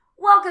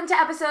Welcome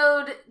to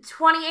episode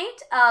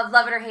 28 of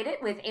Love It or Hate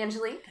It with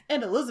Angelique.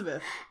 And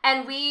Elizabeth.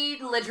 And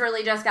we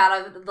literally just got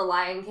out of The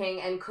Lion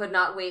King and could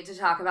not wait to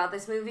talk about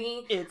this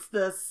movie. It's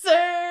the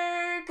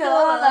circle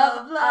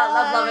of life.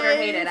 Love It or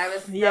Hate It. I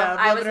was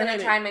going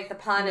to try and make the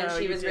pun, and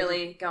she was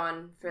really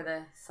going for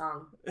the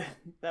song.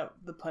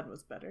 The pun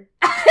was better.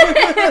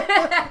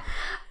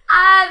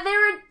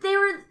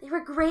 They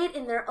were great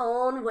in their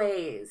own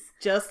ways.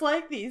 Just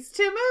like these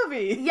two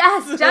movies.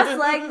 Yes, just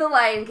like The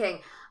Lion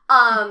King.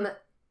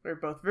 We're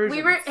both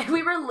versions.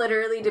 We were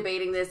literally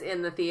debating this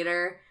in the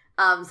theater.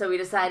 So we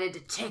decided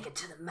to take it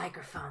to the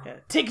microphone. Yeah,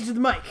 take it to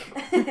the mic.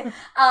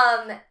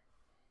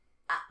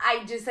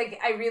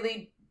 I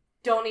really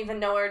don't even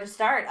know where to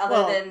start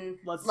other than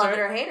love it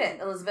or hate it.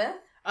 Elizabeth?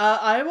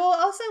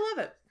 I'll say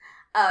love it.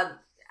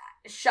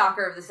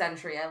 Shocker of the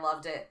century. I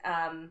loved it.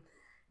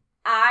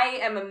 I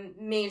am a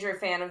major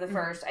fan of the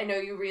first. I know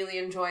you really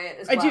enjoy it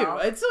as well. I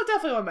do. It's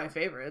definitely one of my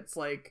favorites.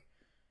 Like,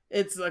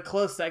 it's a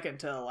close second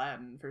to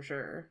Aladdin, for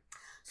sure.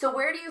 So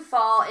where do you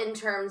fall in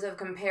terms of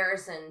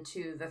comparison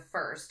to the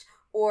first?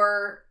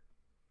 Or,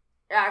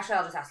 actually,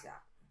 I'll just ask you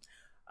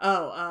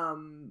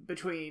that.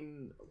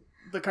 Between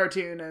the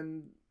cartoon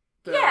and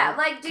the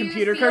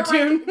computer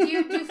cartoon? Do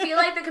you feel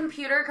like the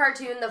computer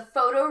cartoon, the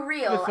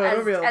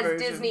photoreal,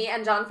 as Disney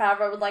and Jon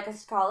Favreau would like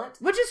us to call it?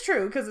 Which is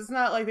true, because it's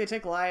not like they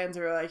take lions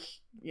or like,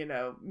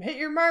 hit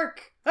your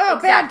mark. Oh,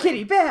 exactly. Bad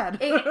kitty, bad.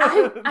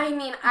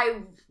 I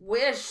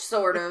wish,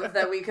 sort of,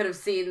 that we could have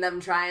seen them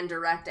try and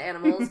direct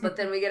animals, but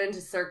then we get into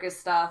circus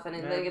stuff, and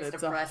then it gets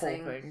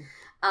depressing.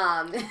 A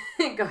whole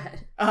thing. Go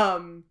ahead.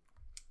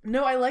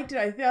 No, I liked it.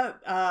 I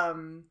thought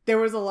there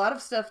was a lot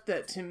of stuff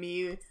that, to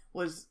me,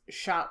 was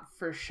shot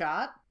for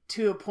shot,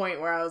 to a point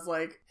where I was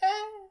like,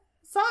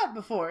 saw it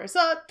before. I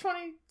saw it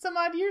 20 some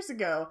odd years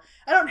ago.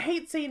 I don't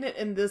hate seeing it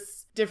in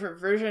this different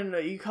version.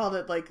 You called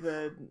it like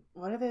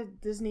what are the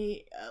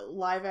Disney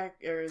live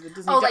act, or the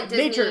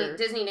Disney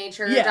Disney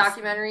nature yes,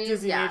 documentaries?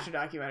 Disney nature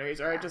documentaries.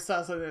 Or I just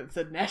saw something that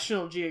said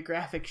National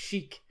Geographic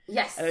chic.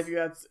 Yes. And I think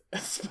that's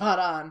spot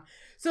on.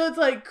 So it's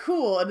like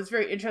cool, and it's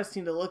very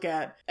interesting to look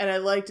at. And I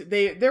liked,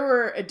 there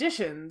were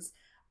additions.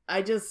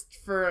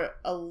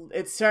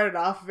 It started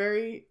off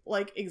very,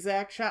 like,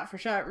 exact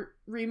shot-for-shot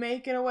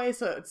remake in a way,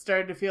 so it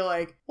started to feel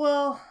like,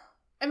 well,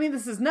 I mean,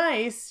 this is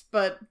nice,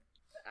 but,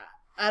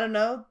 I don't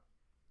know,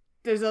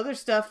 there's other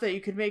stuff that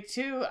you could make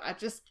too. I'm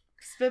just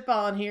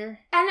spitballing here.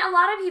 And a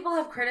lot of people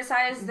have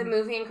criticized the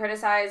movie and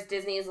criticized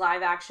Disney's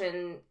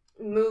live-action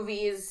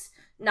movies,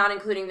 not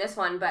including this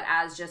one, but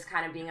as just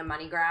kind of being a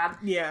money grab.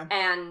 Yeah.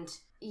 And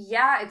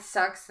yeah, it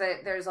sucks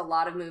that there's a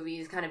lot of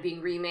movies kind of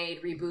being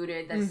remade,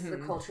 rebooted. That's the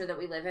culture that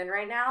we live in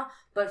right now.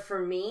 But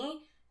for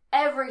me,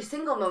 every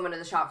single moment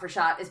of the shot for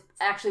shot is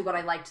actually what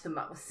I liked the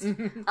most.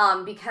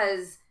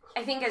 Because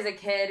I think as a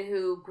kid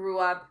who grew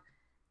up,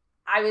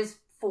 I was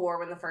 4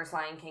 when the first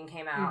Lion King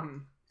came out.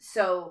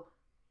 So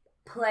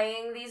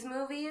playing these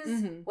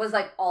movies was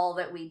like all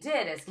that we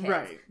did as kids.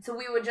 Right. So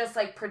we would just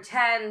like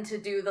pretend to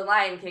do the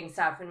Lion King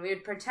stuff, and we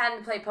would pretend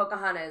to play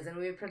Pocahontas, and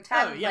we would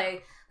pretend to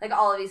play like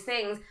all of these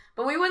things,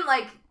 but we wouldn't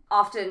like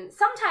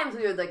sometimes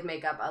we would like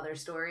make up other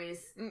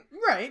stories.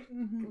 Right.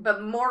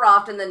 But more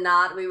often than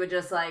not, we would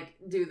just like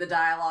do the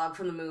dialogue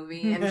from the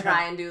movie and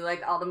try and do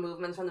like all the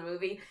movements from the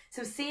movie.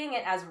 So seeing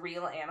it as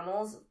real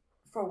animals,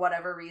 for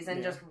whatever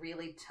reason, just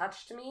really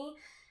touched me.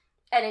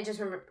 And it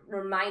just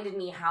reminded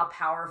me how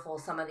powerful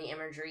some of the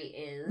imagery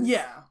is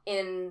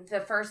in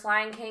the first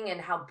Lion King,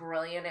 and how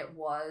brilliant it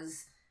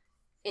was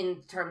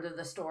in terms of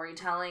the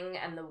storytelling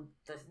and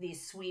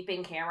these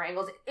sweeping camera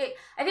angles.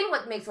 I think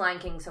what makes Lion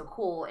King so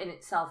cool in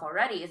itself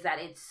already is that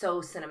it's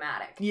so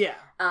cinematic. Yeah.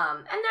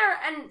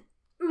 And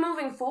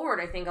moving forward,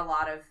 I think a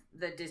lot of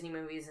the Disney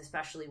movies,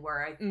 especially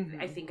where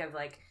I think of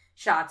like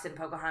shots in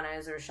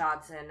Pocahontas or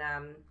shots in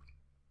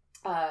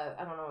I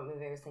don't know what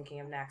movie I was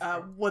thinking of next.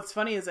 What's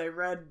funny is I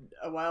read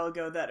a while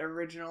ago that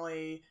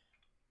originally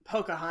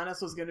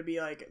Pocahontas was going to be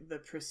like the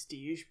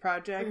prestige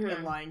project,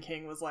 and Lion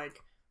King was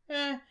like,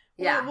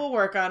 we'll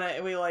work on it,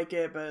 and we like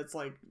it, but it's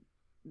like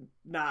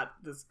not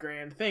this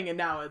grand thing. And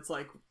now it's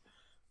like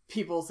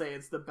people say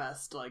it's the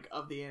best like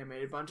of the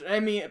animated bunch.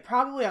 I mean,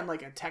 probably on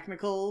like a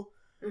technical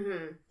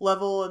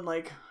level and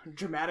like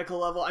dramatical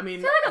level. I mean,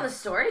 I feel like on the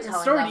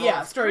storytelling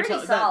level,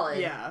 storytelling,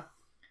 solid.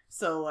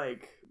 So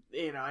like,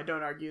 I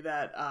don't argue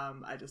that.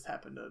 I just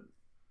happen to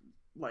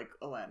like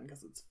Aladdin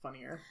because it's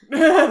funnier.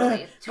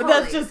 Totally. But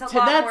that's just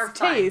that's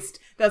taste.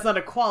 That's not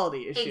a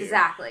quality issue.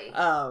 Exactly.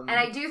 And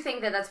I do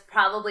think that that's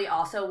probably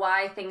also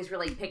why things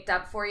really picked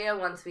up for you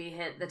once we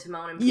hit the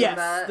Timon and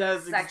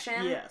Pumbaa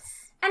section. Yes.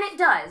 And it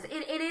does.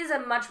 It is a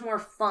much more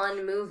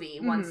fun movie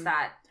once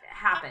that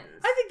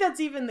happens. I think that's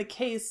even the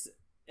case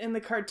in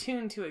the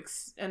cartoon to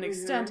an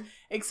extent,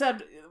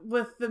 except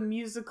with the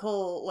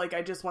musical, like,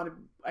 I just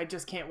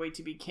can't wait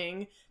to be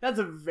king. That's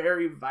a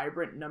very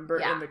vibrant number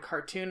in the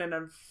cartoon, and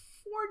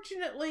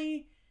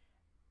unfortunately,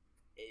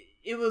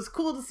 it was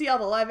cool to see all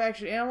the live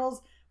action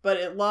animals, but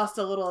it lost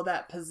a little of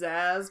that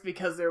pizzazz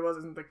because there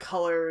wasn't the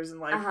colors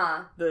and like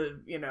the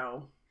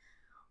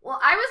Well,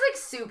 I was, like,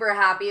 super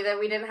happy that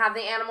we didn't have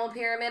the animal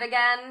pyramid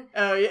again.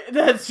 Oh, yeah?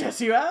 That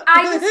stressed you out?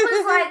 I just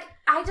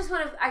was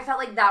like, I felt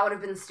like that would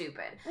have been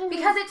stupid. Mm-hmm.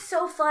 Because it's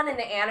so fun and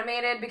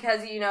animated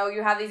because, you know,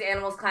 you have these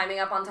animals climbing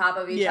up on top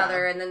of each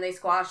other and then they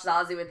squash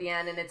Zazu at the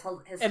end and it's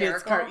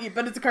hysterical. And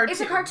but it's a cartoon.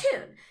 It's a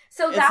cartoon.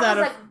 So that was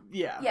like,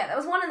 yeah, that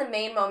was one of the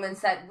main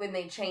moments that when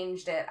they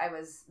changed it, I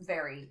was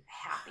very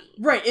happy.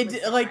 Right.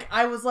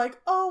 I was like,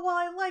 oh, well,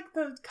 I like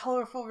the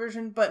colorful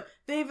version, but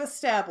they've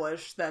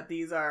established that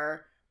these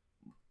are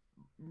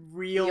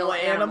real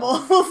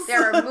animals.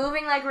 They're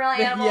moving like real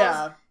animals.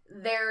 Yeah.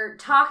 They're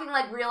talking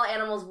like real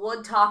animals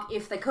would talk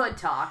if they could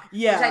talk.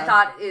 Yeah. Which I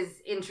thought is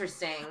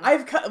interesting.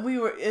 We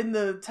were, in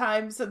the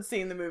time since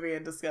seeing the movie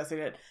and discussing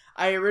it,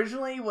 I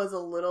originally was a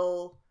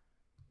little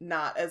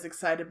not as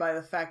excited by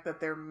the fact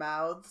that their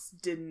mouths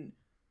didn't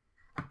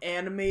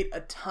animate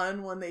a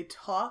ton when they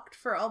talked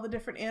for all the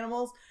different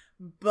animals,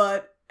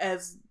 but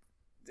as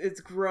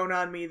it's grown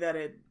on me that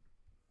it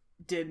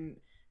didn't,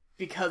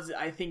 because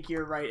I think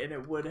you're right, and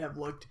it would have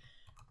looked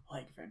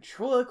like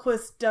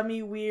ventriloquist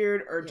dummy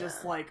weird, or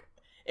just like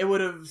it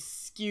would have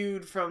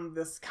skewed from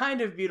this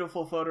kind of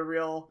beautiful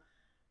photoreal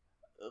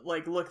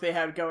like look they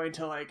had going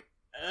to like,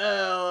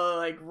 oh,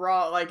 like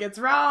wrong, like it's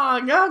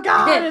wrong. Oh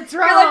God, it's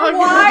wrong. You're like,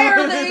 why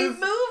are they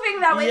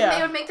moving that way? Yeah.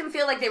 It would make them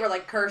feel like they were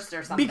like cursed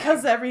or something.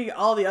 Because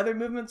all the other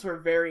movements were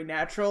very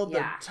natural.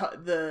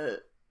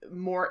 The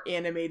more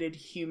animated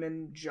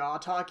human jaw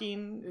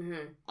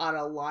talking on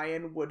a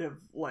lion would have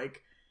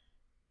like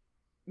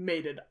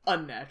made it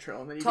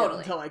unnatural, and then you get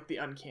into like the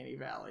uncanny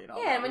valley and all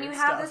that. Yeah, and when you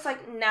have this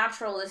like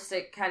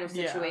naturalistic kind of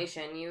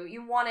situation,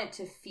 you want it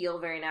to feel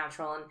very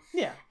natural.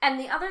 And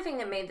the other thing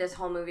that made this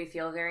whole movie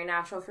feel very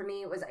natural for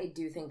me was I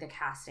do think the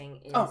casting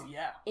is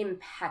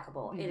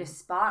impeccable. Mm-hmm. It is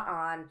spot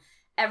on.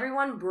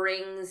 Everyone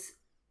brings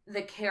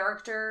the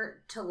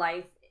character to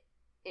life,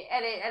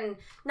 and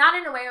not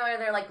in a way where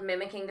they're like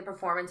mimicking the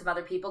performance of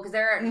other people, because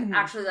they're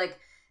actually like,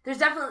 there's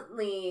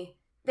definitely,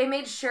 they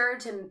made sure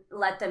to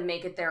let them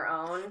make it their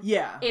own.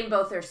 Yeah. In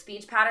both their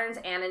speech patterns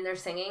and in their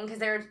singing. Because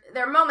there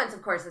are moments,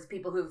 of course, as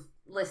people who've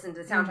listened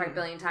to the soundtrack a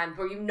billion times,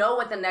 where you know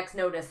what the next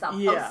note is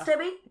supposed to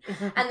be.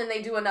 And then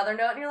they do another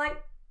note and you're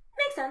like,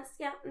 makes sense.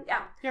 Yeah.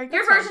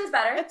 Your version's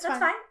better. That's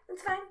fine.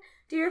 It's fine.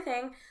 Do your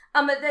thing.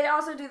 But they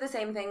also do the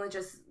same thing with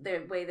just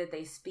the way that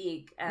they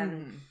speak.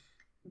 And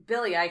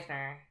Billy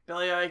Eichner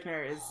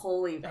is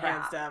holy crap,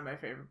 hands down my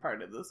favorite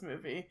part of this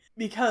movie.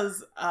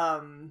 Because,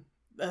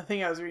 the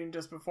thing I was reading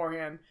just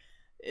beforehand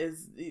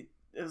is it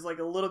was like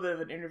a little bit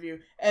of an interview,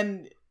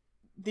 and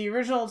the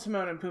original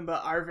Timon and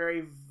Pumbaa are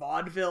very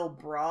vaudeville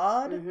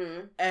broad,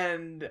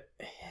 and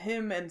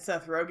him and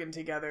Seth Rogen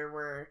together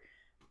were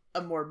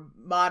a more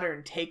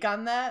modern take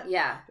on that.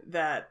 Yeah,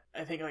 that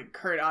I think like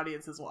current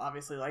audiences will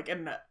obviously like,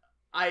 and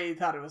I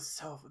thought it was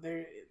so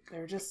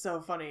they're just so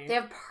funny. They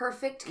have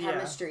perfect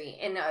chemistry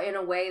in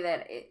a way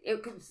that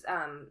it could.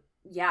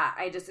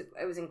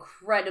 I was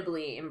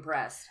incredibly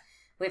impressed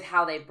with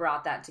how they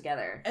brought that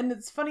together. And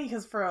it's funny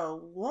because for a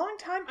long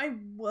time I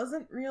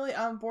wasn't really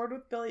on board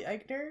with Billy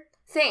Eichner.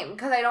 Same,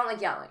 because I don't like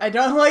yelling. I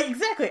don't like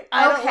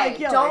yelling.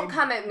 Don't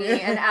come at me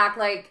and act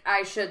like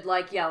I should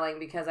like yelling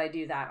because I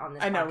do that on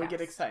this podcast. I know, we get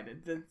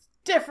excited. It's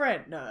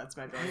different. No, that's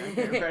my Billy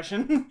Eichner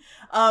impression.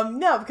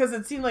 No, because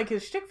it seemed like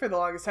his shtick for the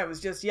longest time was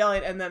just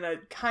yelling, and then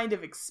it kind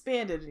of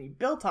expanded and he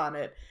built on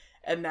it,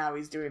 and now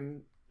he's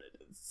doing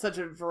such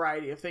a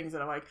variety of things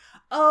that I'm like,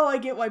 oh, I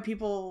get why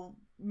people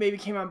maybe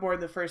came on board in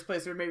the first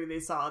place, or maybe they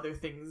saw other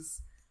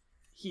things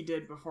he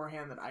did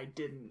beforehand that I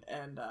didn't,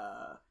 and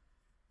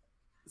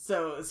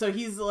so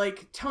he's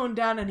like toned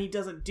down and he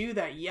doesn't do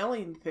that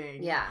yelling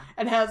thing. Yeah,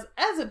 and has,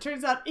 as it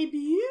turns out, a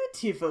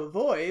beautiful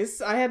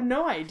voice. I had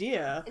no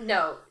idea.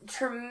 No,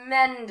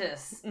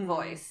 tremendous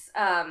voice.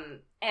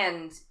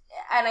 And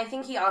I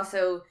think he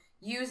also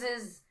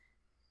uses.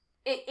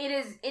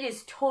 It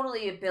is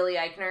totally a Billy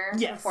Eichner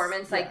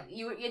performance. Like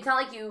it's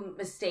not like you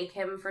mistake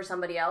him for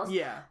somebody else.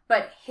 Yeah.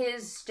 But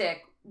his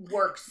shtick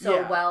works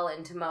so well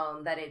in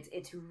Timon that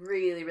it's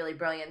really, really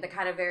brilliant. The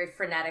kind of very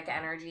frenetic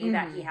energy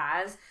that he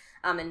has,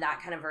 in that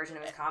kind of version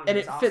of his comedy, and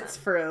it fits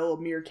for a little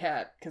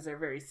meerkat because they're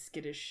very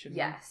skittish and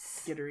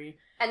skittery.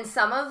 And in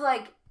some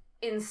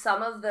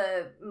of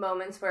the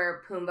moments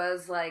where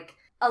Pumbaa's like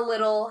a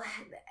little,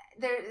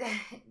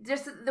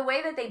 just the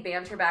way that they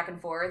banter back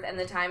and forth, and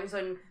the times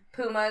when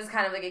Pumbaa is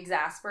kind of like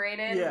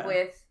exasperated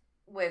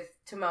with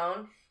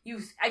Timon.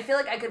 I feel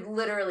like I could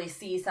literally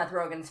see Seth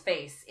Rogen's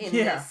face in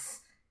this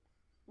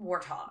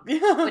warthog,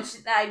 which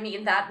I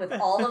mean that with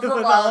all of the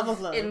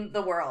love in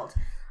the world.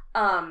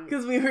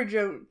 Because we were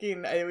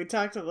joking, we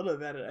talked a little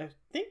about it, I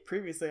think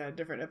previously on a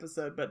different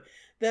episode, but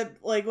that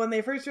like when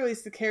they first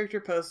released the character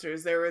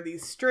posters, there were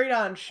these straight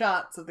on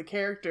shots of the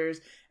characters,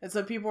 and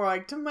so people were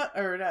like,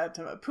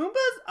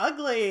 Pumbaa's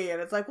ugly,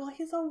 and it's like, well,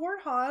 he's a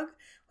warthog.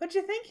 What'd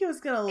you think he was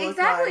gonna look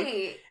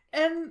like?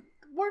 And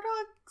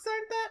warthogs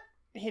aren't that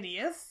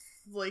hideous.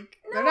 Like,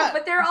 no,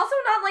 but they're also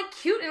not like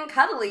cute and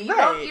cuddly.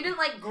 You didn't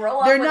like grow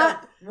up with a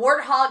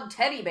warthog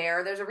teddy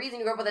bear. There's a reason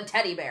you grew up with a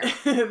teddy bear.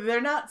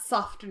 They're not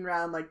soft and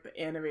round like the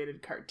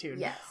animated cartoon.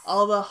 Yes.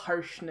 All the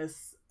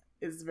harshness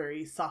is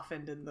very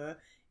softened in the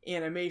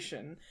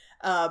animation.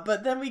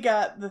 But then we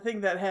got the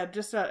thing that had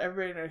just about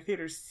everybody in our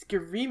theaters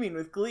screaming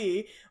with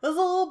glee was a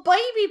little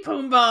baby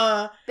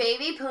Pumbaa.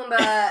 Baby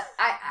Pumbaa.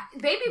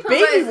 Baby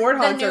Pumbaa is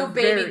the new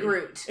Baby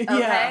Groot. Okay.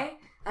 Yeah.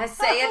 I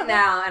say it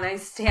now, and I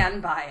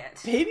stand by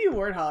it. Baby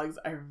warthogs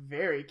are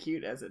very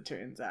cute, as it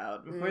turns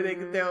out. Before they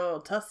get their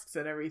little tusks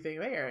and everything,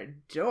 they are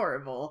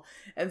adorable.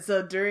 And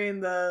so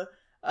during the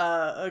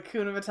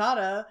Hakuna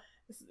Matata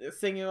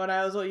singing when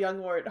I was a young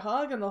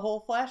warthog, and the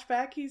whole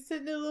flashback, he's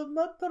sitting in a little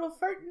mud puddle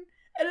farting,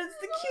 and it's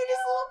the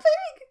cutest little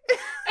pig. And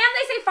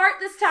they say fart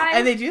this time.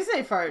 And they do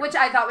say fart. Which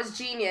I thought was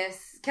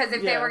genius, because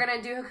if they were going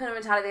to do Hakuna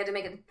Matata, they had to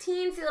make it a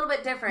teensy little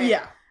bit different.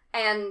 Yeah.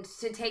 And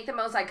to take the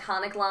most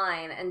iconic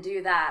line and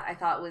do that, I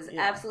thought was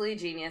absolutely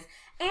genius.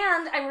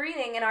 And I'm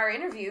reading in our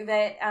interview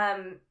that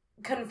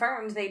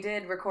confirmed they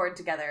did record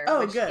together. Oh,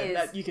 which good.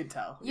 That you could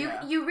tell.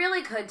 You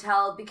really could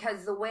tell,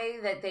 because the way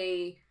that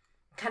they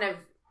kind of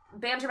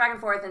banter back and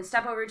forth and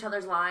step over each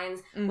other's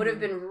lines would have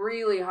been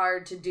really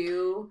hard to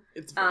do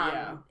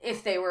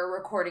if they were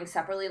recording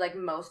separately, like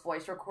most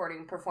voice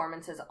recording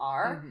performances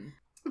are.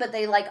 But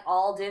they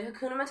all did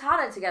Hakuna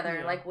Matata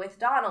together, with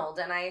Donald,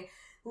 and I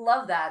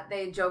love that.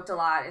 They joked a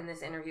lot in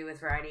this interview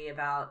with Variety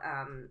about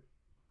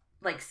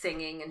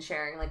singing and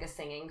sharing a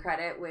singing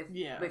credit with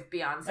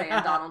Beyonce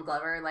and Donald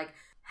Glover.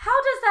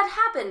 How does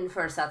that happen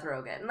for Seth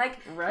Rogen?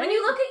 When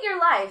you look at your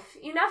life,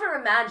 you never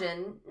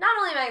imagine, not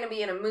only am I going to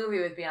be in a movie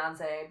with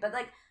Beyonce, but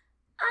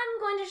I'm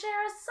going to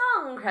share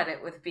a song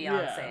credit with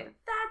Beyonce. Yeah.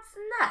 That's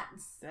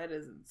nuts. That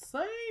is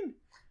insane.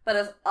 But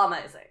it's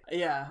amazing.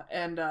 Yeah,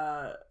 and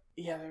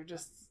they're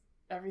just,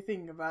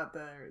 everything about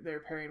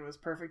their pairing was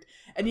perfect.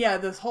 And yeah,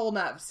 this whole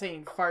not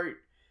saying fart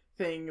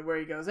thing where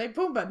he goes, "Hey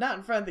Pumbaa, not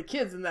in front of the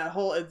kids," and that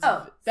whole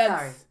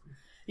sorry.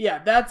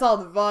 Yeah, that's all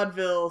the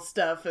vaudeville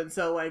stuff, and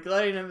so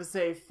letting him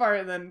say fart,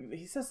 and then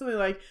he says something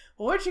like,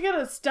 "Well, weren't you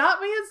gonna stop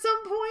me at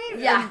some point?"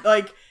 Yeah,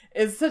 and,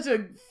 it's such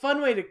a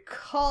fun way to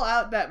call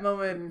out that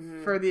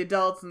moment for the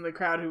adults in the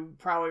crowd who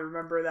probably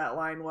remember that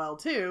line well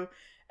too,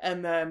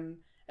 and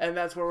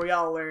that's where we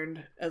all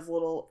learned as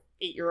little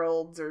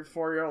 8-year-olds or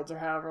 4-year-olds or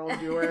however old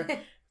you were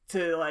to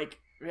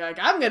be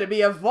I'm gonna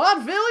be a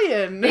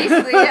vaudevillian.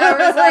 Basically, I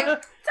was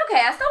it's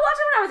okay, I still watched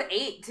it when I was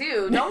 8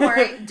 too. Don't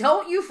worry,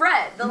 don't you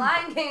fret. The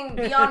Lion King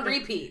be on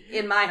repeat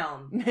in my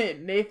home.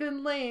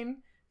 Nathan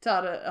Lane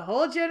taught a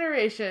whole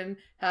generation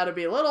how to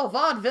be little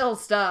vaudeville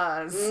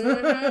stars.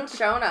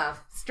 Sure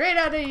enough. Straight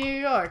out of New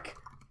York.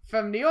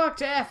 From New York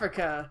to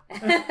Africa.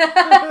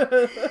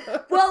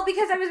 Well,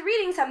 because I was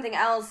reading something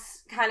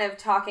else kind of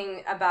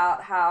talking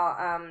about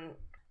how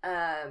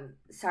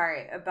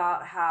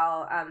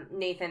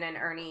Nathan and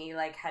Ernie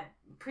had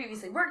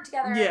previously worked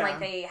together,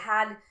 and they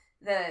had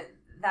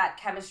that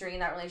chemistry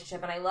and that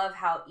relationship, and I love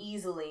how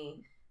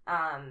easily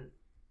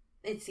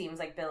it seems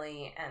like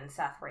Billy and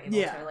Seth were able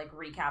to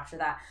recapture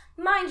that.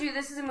 Mind you,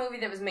 this is a movie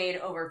that was made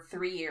over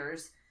 3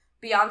 years.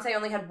 Beyonce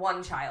only had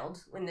one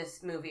child when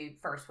this movie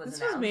first was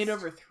announced. This was made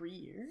over 3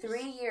 years?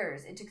 3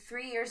 years. It took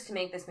 3 years to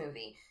make this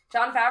movie.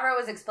 Jon Favreau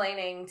was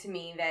explaining to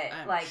me that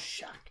I'm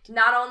shocked.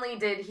 Not only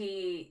did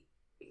he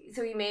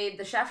made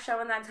The Chef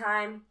Show in that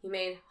time, he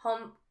made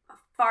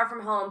Far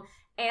From Home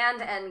and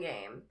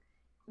Endgame,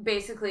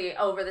 basically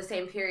over the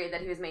same period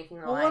that he was making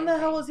The Lion King. When the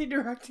hell was he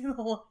directing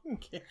The Lion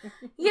King?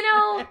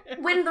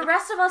 When the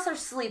rest of us are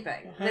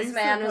sleeping, this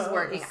man was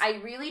working.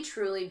 I really,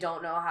 truly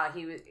don't know how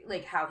he was,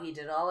 how he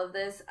did all of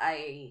this.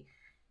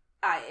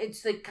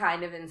 It's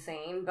kind of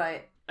insane,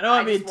 but I don't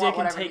want to be a dick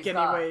and take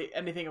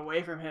anything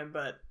away from him,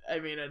 but I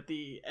mean, at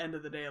the end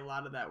of the day, a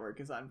lot of that work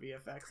is on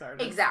VFX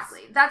artists.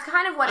 Exactly. That's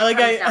kind of what it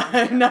comes down to.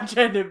 I'm not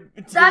trying to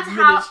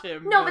diminish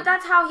him. No, but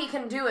that's how he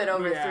can do it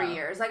over 3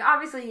 years.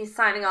 Obviously, he's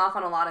signing off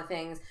on a lot of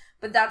things,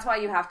 but that's why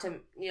you have to,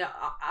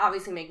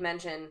 obviously make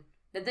mention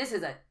that this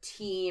is a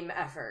team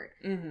effort.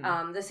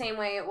 Mm-hmm. The same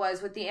way it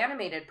was with the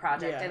animated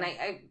project. Yeah. And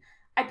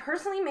I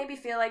personally maybe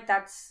feel like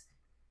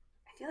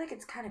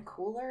it's kind of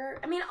cooler.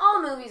 I mean,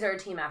 all movies are a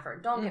team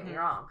effort. Don't get me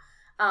wrong.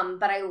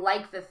 But I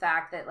like the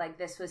fact that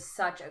this was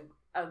such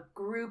a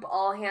group,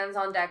 all hands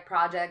on deck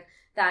project,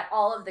 that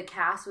all of the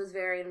cast was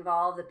very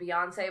involved, that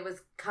Beyonce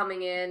was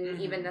coming in,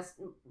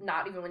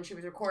 not even when she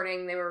was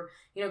recording, they were,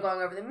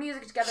 going over the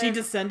music together. She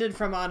descended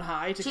from on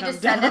high to come down. She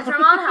descended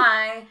from on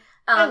high.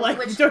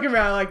 Don't get me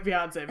wrong, I like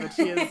Beyonce, but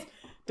she is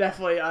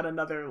definitely on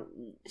another...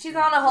 She's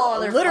on a whole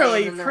other plane.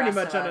 Literally, pretty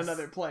much on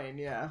another plane,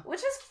 yeah. Which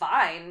is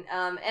fine.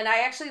 And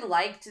I actually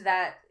liked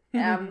that.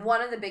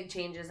 One of the big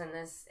changes in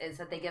this is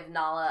that they give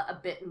Nala a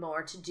bit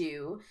more to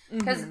do,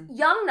 because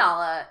young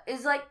Nala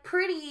is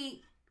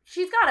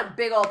she's got a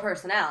big old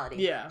personality.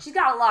 Yeah. She's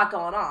got a lot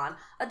going on.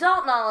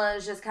 Adult Nala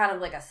is just kind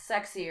of a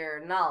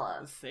sexier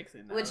Nala. Sexy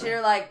Nala. Which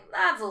you're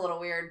that's a little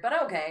weird,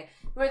 but okay.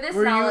 Where this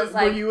Nala's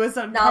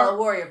Nala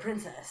warrior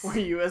princess. Were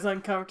you as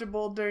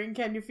uncomfortable during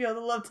Can You Feel the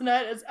Love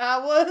Tonight as I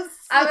was?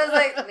 I was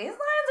these lines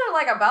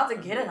are about to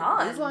get it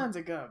on. These lines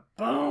are going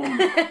boom.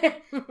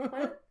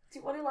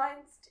 What do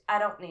lines? I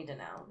don't need to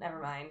know.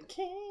 Never mind.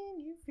 Can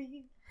you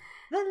feel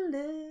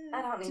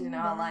I don't need to know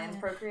how lions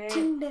procreate.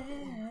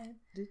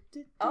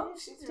 Oh,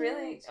 she's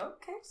really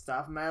okay.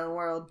 Stuff in my own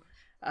world.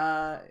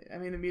 I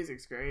mean, the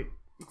music's great.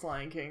 It's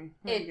Lion King.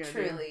 It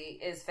truly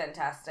is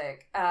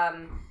fantastic.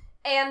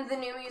 And the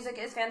new music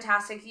is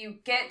fantastic. You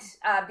get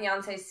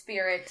Beyonce's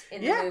spirit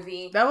in the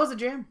movie. That was a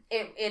jam.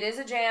 It is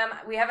a jam.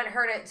 We haven't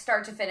heard it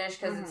start to finish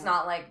because it's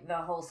not like the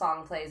whole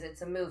song plays.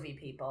 It's a movie,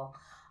 people.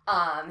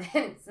 And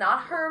it's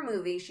not her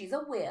movie. She's a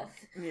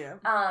whiff. Yeah.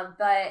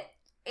 But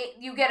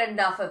you get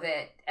enough of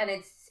it, and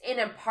it's in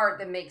a part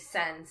that makes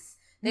sense.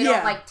 They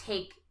don't like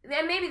take.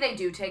 And maybe they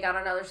do take out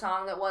another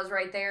song that was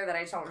right there that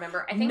I just don't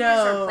remember. I think they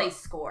just replace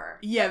score.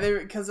 Yeah,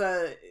 because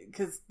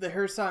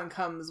her song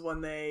comes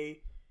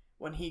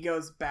when he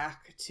goes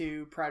back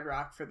to Pride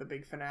Rock for the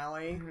big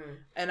finale. Mm-hmm.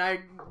 And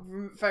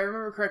if I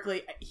remember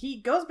correctly,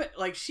 he goes back,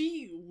 like,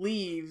 she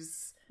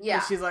leaves.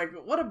 Yeah. She's like,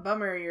 what a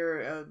bummer,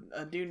 you're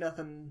a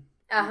do-nothing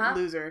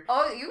loser.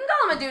 Oh, you can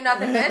call him a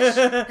do-nothing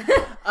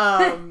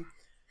bitch.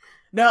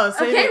 No,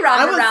 okay,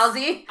 Ronda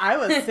Rousey. I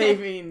was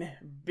saving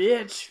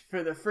bitch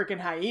for the freaking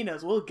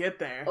hyenas. We'll get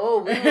there. Oh,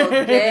 we will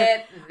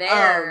get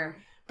there.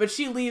 But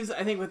she leaves,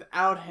 I think,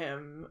 without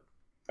him.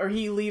 Or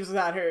he leaves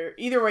without her.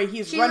 Either way,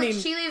 he's running.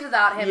 She leaves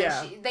without him,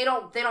 and they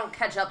don't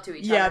catch up to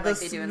each other like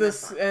they do in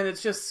this one. And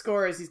it's just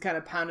Score as he's kind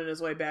of pounding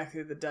his way back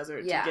through the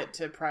desert to get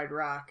to Pride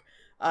Rock.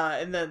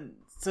 And then,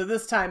 so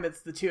this time it's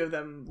the two of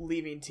them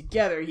leaving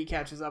together. He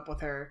catches up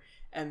with her,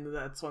 and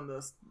that's when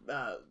the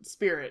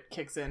spirit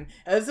kicks in.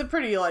 And it's a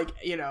pretty,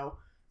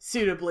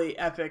 suitably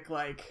epic,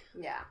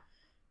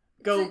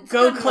 go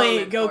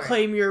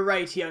claim your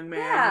right, young man.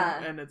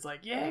 Yeah. And it's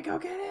like, yeah, go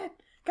get it,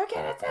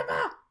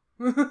 Simba.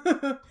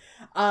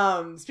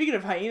 Speaking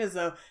of hyenas,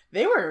 though,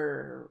 they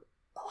were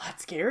a lot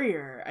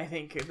scarier, I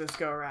think, this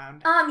go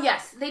around.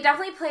 Yes, they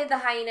definitely played the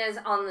hyenas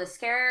on the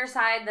scarier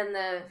side than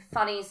the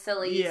funny,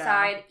 silly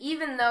side,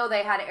 even though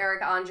they had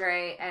Eric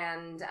Andre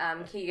and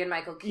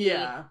Keegan-Michael Key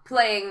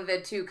playing the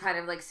two kind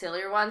of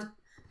sillier ones.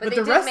 But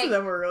the rest of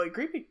them were really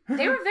creepy.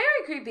 They were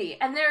very creepy,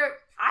 and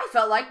I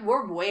felt like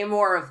were way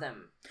more of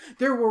them.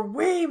 There were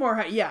way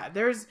more.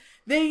 There is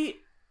the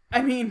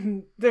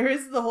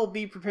whole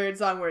Be Prepared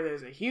song where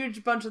there's a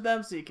huge bunch of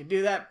them, so you can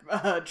do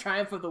that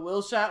Triumph of the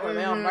Will shot where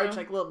they all march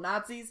like little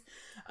Nazis.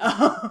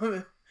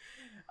 Maybe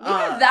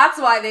that's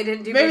why they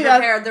didn't do Be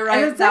Prepared that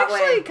way. It's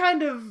actually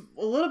kind of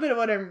a little bit of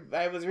what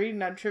I was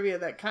reading on trivia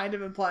that kind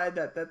of implied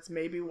that that's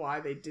maybe why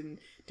they didn't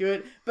do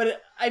it.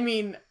 But,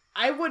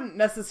 I wouldn't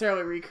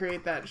necessarily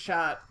recreate that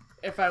shot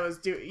if I was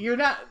doing...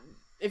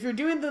 If you're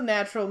doing the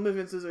natural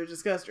movements as we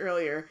discussed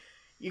earlier,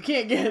 you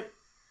can't get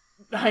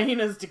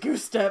hyenas to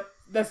goose step.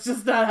 That's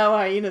just not how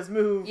hyenas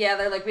move. Yeah,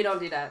 they're like, we don't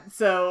do that.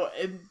 So,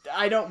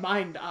 I don't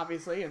mind,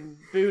 obviously, and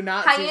boo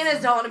Nazis.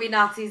 Hyenas don't want to be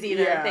Nazis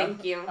either,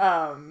 thank you.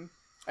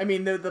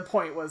 The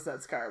point was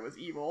that Scar was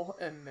evil,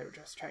 and they were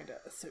just trying to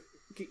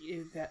get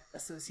you that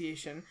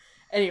association.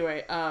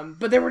 Anyway,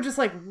 but they were just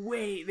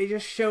they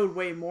just showed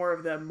way more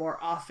of them more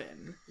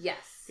often. Yes.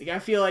 I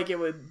feel like it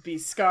would be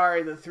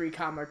Scar, the 3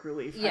 comic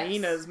relief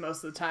hyenas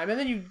most of the time, and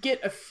then you'd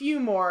get a few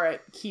more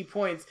at key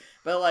points,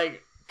 but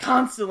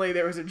constantly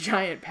there was a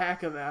giant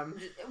pack of them.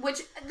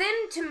 Which then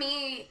to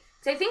me,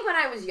 because I think when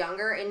I was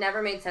younger, it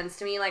never made sense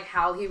to me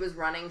how he was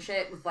running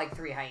shit with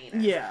 3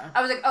 hyenas. Yeah.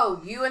 I was like,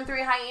 oh, you and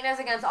 3 hyenas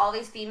against all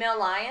these female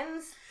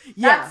lions?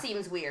 Yeah. That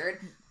seems weird.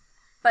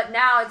 But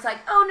now it's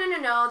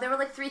no, there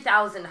were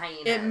 3,000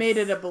 hyenas. It made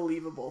it a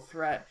believable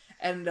threat.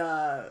 And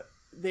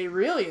they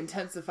really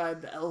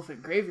intensified the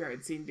elephant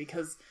graveyard scene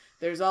because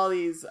there's all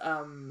these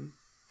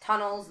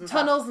tunnels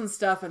and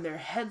stuff, and their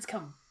heads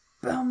come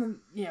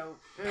boom,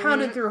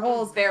 pounded through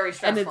holes. Very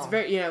stressful. And it's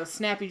very,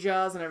 snappy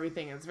jaws and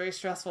everything. It's very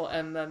stressful.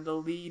 And then the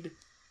lead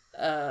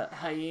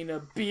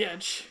hyena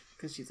bitch,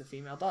 because she's a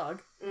female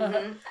dog.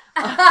 Mm-hmm.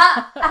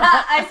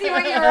 I see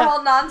what you were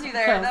holding on to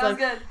there. That was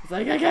good. It's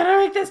I gotta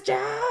make this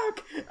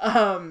joke.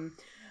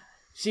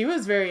 She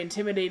was very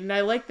intimidating.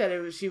 I like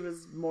that she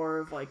was more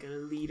of a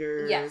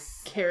leader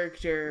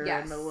character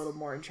and a little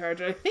more in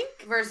charge. I think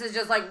versus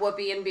just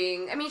Whoopi and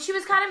being. She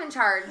was kind of in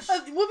charge.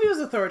 Whoopi was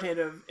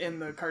authoritative in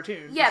the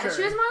cartoon. Yeah, but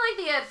she was more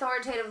the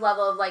authoritative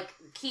level of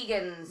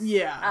Keegan's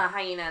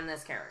hyena in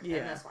this character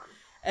in this one.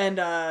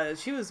 And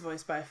she was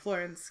voiced by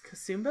Florence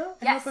Kasumba.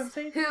 Yes,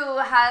 who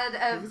had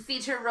a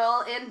feature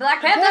role in Black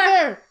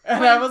Panther.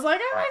 And I was like,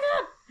 oh my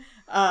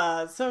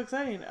god, so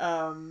exciting.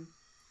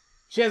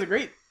 She has a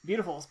great,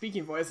 beautiful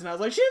speaking voice, and I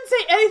was like, she didn't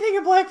say anything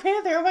in Black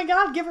Panther. Oh my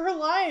god, give her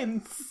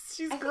lines.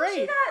 She's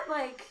great. She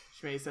got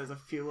She maybe says a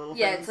few little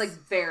things. Yeah, it's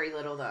very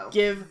little though.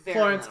 Give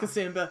Florence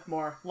Kasumba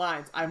more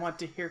lines. I want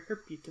to hear her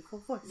beautiful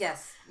voice.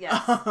 Yes.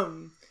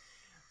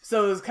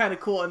 So it was kind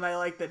of cool, and I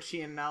like that she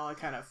and Nala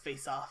kind of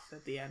face off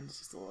at the end. It's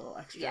just a little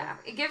extra. Yeah,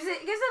 it gives it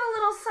a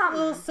little something.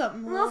 A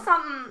little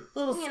something. A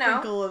little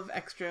sprinkle of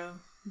extra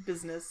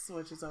business,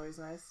 which is always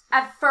nice.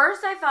 At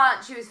first, I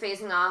thought she was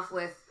facing off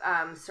with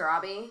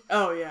Sarabi.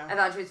 Oh, yeah. I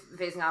thought she was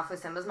facing off with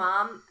Simba's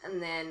mom,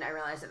 and then I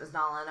realized it was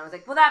Nala, and I was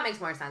like, well, that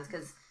makes more sense,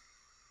 because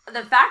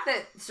the fact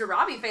that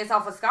Sarabi faced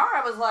off with Scar,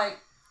 I was like,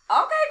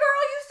 okay,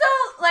 girl, you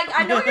still, like,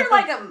 I know you're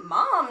like a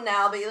mom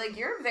now, but like,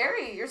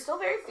 you're still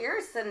very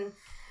fierce. And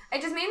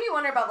it just made me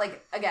wonder about,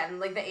 like, again,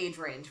 like the age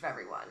range of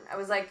everyone. I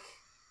was like,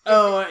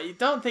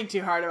 don't think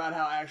too hard about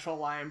how actual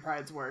lion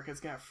prides work. It's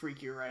gonna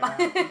freak you right out.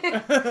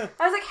 I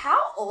was like,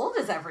 how old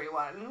is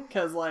everyone?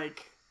 Because,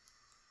 like,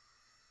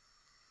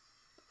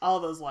 all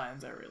those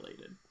lions are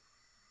related.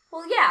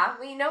 Well, yeah,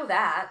 we know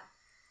that.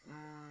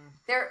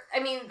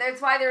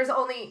 That's why there's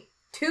only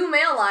 2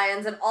 male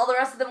lions and all the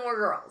rest of them were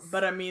girls.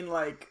 But I mean,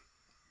 like,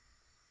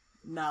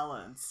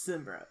 Nala and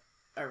Simba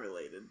are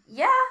related.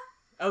 Yeah.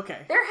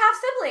 Okay. They're half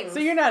siblings. So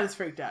you're not as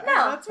freaked out. No,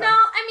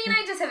 I mean,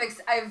 I just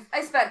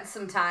I spent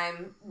some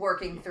time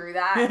working through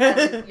that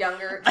as a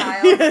younger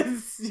child.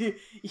 Yes.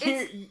 It's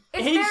age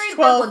very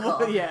 12,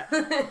 biblical. Yeah.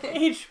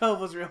 Age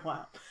 12 was real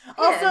wild.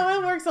 Also,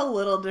 it works a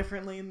little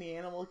differently in the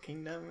animal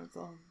kingdom. It's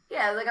all...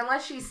 Yeah, like,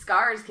 unless she's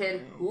Scar's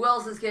kid, who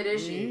else's kid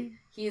is she?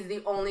 He's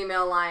the only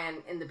male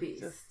lion in the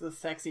piece. Just the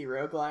sexy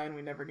rogue lion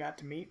we never got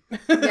to meet.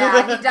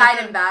 Yeah, he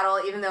died in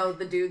battle, even though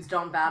the dudes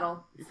don't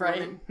battle.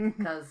 Right.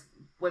 Because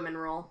women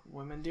rule.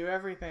 Women do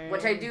everything.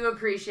 Which I do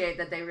appreciate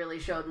that they really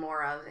showed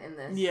more of in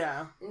this.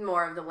 Yeah.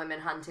 More of the women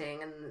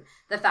hunting and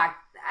the fact...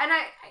 And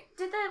I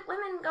did the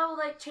women go,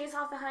 like, chase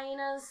off the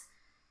hyenas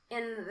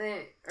in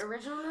the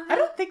original movie? I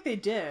don't think they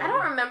did. I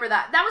don't remember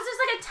that. That was just,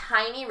 like, a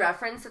tiny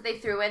reference that they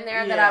threw in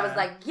there that I was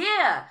like,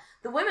 yeah,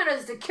 the women are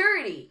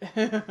security.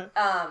 Yeah.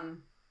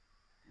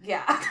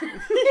 Got,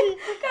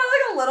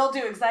 like, a little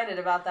too excited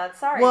about that.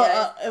 Sorry,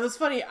 guys. It was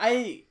funny.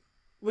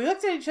 We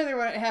looked at each other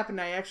when it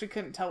happened. I actually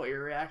couldn't tell what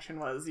your reaction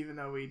was, even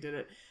though we did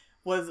it.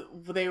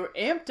 They were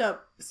amped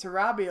up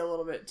Sarabi a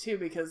little bit too,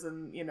 because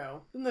in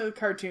the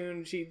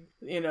cartoon she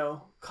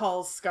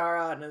calls Scar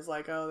out and is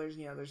like, oh,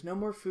 there's no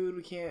more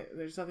food,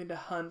 there's nothing to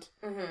hunt.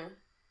 Mm-hmm.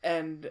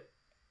 And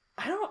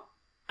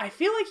I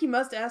feel like he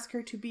must ask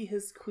her to be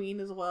his queen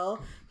as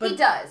well. But he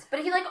does,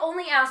 but he, like,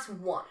 only asks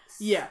once.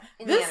 Yeah.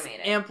 In this the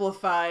animated.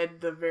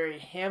 Amplified the very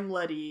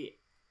Hamlet-y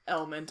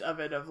element of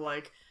it, of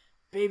like,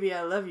 baby,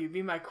 I love you,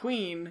 be my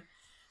queen.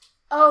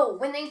 Oh,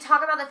 when they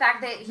talk about the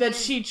fact that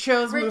she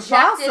chose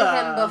rejected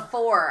Mufasa. him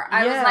before.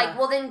 I was like,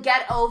 well, then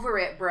get over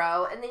it,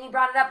 bro. And then he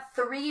brought it up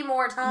 3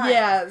 more times.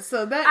 Yeah,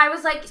 so that... I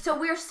was like, so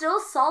we're still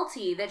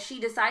salty that she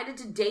decided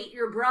to date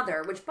your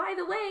brother, which, by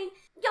the way,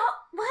 y'all,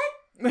 what?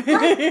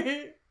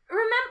 Remember,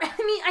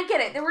 I mean, I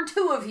get it. There were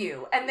 2 of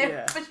you,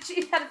 but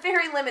she had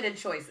very limited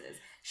choices.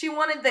 She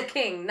wanted the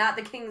king, not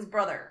the king's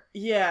brother.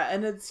 Yeah,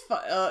 and it's...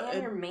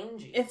 and you're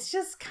mangy. It's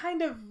just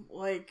kind of,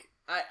 like,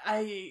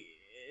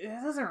 it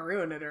doesn't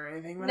ruin it or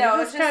anything, but no,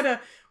 I just kind of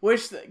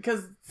wish that,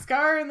 because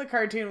Scar in the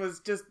cartoon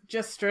was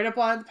just straight up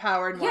wanted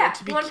power and wanted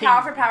to be king. He wanted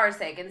power for power's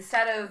sake,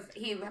 instead of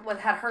he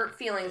had hurt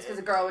feelings because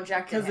a girl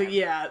rejected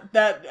him.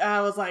 That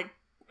I was like,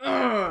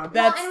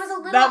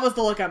 that was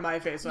the look on my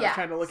face when I was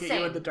trying to look at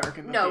you in the dark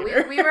in the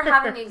theater. We were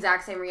having the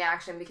exact same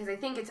reaction, because I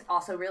think it's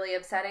also really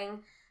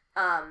upsetting,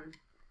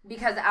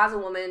 because as a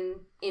woman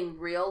in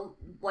real,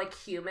 like,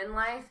 human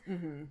life,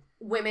 mm-hmm.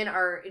 women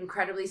are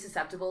incredibly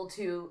susceptible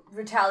to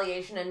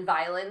retaliation and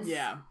violence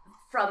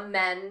from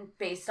men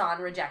based on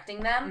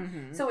rejecting them.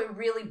 Mm-hmm. So it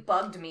really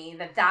bugged me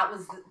that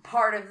was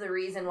part of the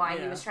reason why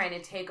he was trying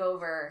to take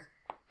over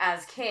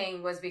as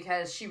king, was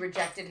because she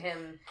rejected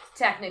him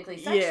technically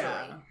sexually.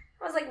 Yeah.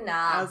 I was like,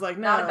 nah. I was like,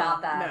 not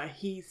about that. No,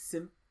 he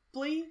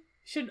simply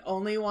should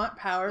only want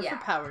power for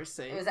power's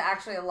sake. It was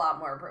actually a lot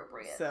more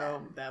appropriate.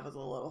 So that was a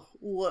little...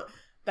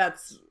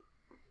 That's...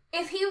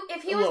 If he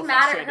was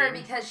mad at her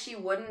because she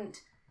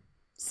wouldn't...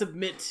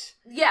 submit.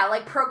 Yeah,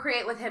 like,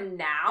 procreate with him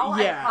now,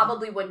 I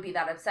probably wouldn't be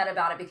that upset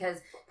about it, because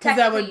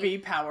that would be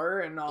power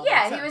and all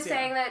that. Yeah, he was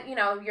saying that,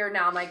 you're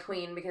now my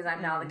queen because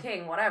I'm now the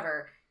king,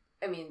 whatever.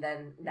 I mean,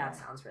 then that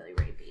sounds really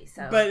rapey.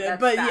 So,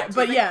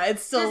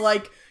 it's still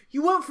like,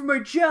 you went for my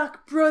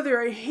jock brother,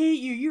 I hate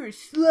you, you're a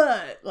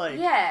slut. Like,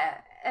 yeah,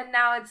 and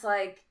now it's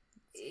like,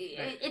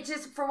 it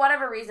just, for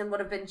whatever reason,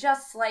 would have been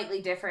just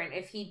slightly different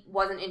if he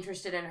wasn't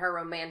interested in her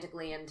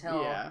romantically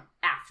until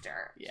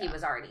after he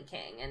was already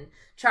king, and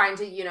trying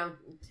to,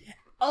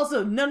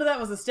 Also, none of that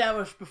was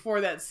established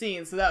before that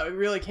scene, so that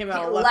really came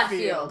out of left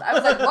field. I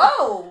was like,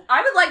 whoa,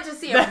 I would like to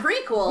see a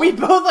prequel. We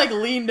both, like,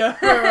 leaned over,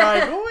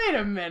 like, wait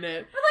a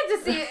minute. I'd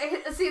like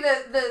to see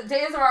the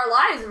Days of Our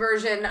Lives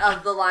version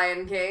of The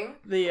Lion King.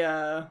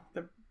 The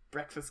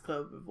Breakfast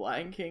Club of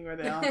Lion King, where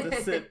they all have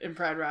to sit in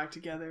Pride Rock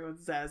together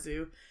with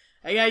Zazu.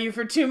 I got you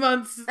for 2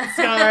 months,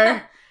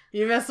 Scar.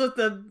 You mess with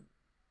the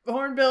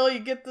hornbill, you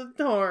get the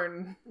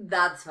horn.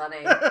 That's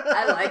funny.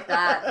 I like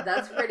that.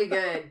 That's pretty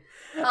good.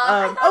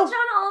 I thought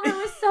John Oliver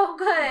was so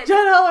good.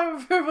 John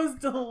Oliver was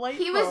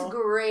delightful. He was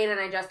great, and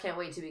I just can't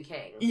wait to be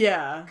king.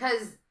 Yeah.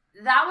 Because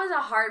that was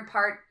a hard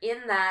part in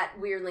that,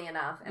 weirdly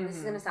enough, and this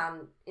is going to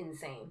sound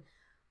insane,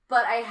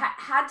 but I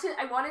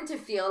I wanted to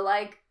feel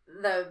like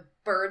the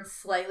bird's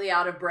slightly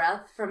out of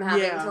breath from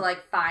having to,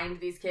 like, find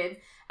these kids.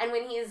 And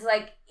when he's,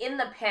 like, in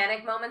the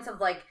panic moments of,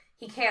 like,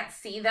 he can't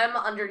see them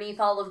underneath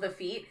all of the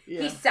feet.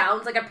 Yeah. He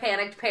sounds like a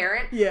panicked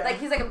parent. Yeah. Like,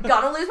 he's like, I'm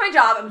gonna lose my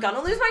job.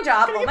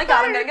 Oh my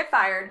God, I'm gonna get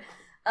fired.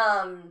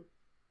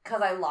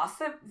 because I lost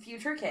the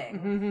future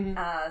king.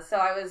 So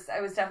I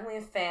was definitely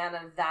a fan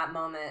of that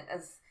moment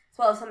as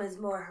well as some of his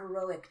more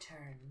heroic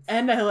turns.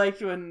 And I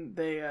liked when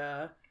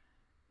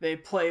they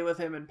play with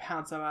him and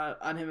pounce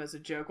on him as a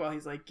joke while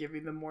he's like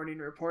giving the morning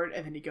report,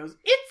 and then he goes,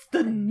 "It's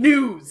the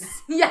news."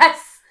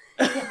 Yes.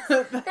 Yes. There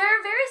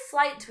are very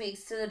slight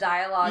tweaks to the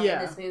dialogue in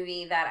this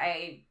movie that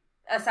I,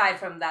 aside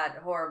from that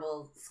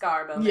horrible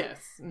Scar moment,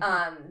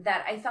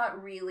 that I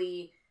thought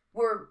really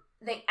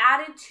they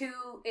added to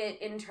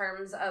it in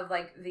terms of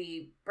like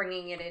the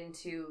bringing it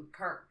into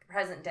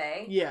present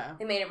day. Yeah,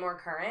 they made it more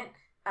current.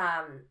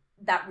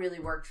 That really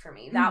worked for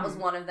me. That was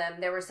one of them.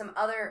 There were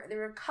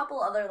a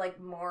couple other like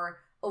more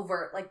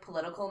overt like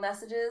political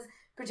messages,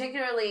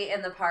 particularly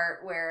in the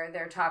part where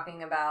they're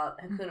talking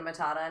about Hakuna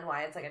Matata and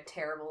why it's like a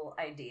terrible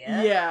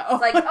idea. Yeah. It's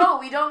like,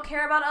 we don't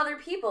care about other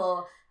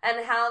people,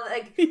 and how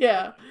like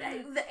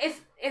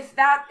if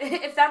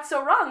that's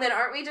so wrong, then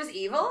aren't we just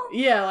evil?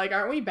 Yeah, like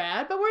aren't we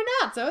bad? But we're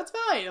not, so it's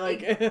fine.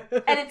 Like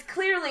and it's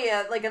clearly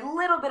a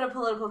little bit of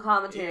political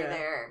commentary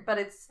there, but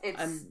it's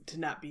and to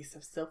not be so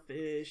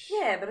selfish.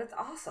 Yeah, but it's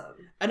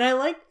awesome. And I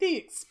like the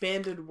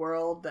expanded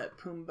world that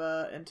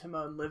Pumbaa and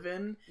Timon live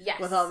in. Yes.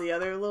 With all the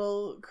other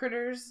little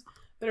critters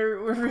that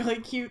were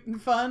really cute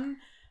and fun.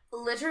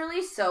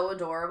 Literally so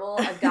adorable,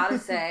 I've got to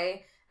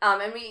say.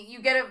 And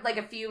you get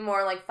a few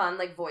more like fun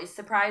like voice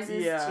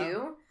surprises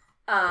too.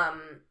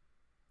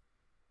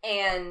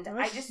 And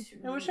I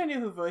wish I knew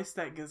who voiced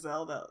that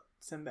gazelle that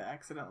Simba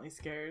accidentally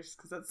scares,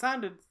 because that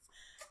sounded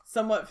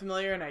somewhat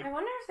familiar. And I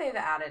wonder if they've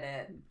added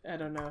it. I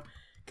don't know,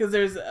 because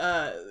there's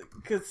Simba.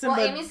 Well,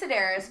 Amy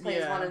Sedaris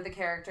plays one of the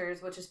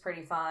characters, which is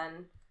pretty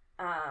fun.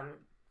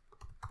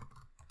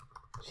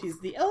 She's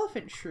the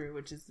elephant shrew,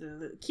 which is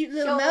the cute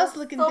little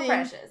mouse-looking thing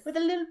precious. With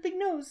a little big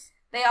nose.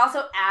 They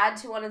also add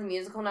to one of the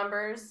musical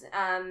numbers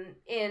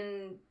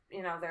in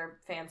their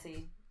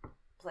fancy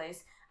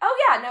place.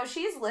 Oh yeah, no,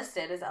 she's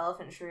listed as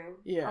Elephant Shrew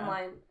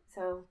online.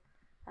 So,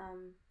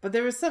 but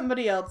there was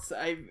somebody else.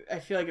 I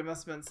feel like it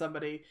must have been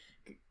somebody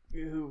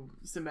who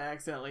Simba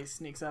accidentally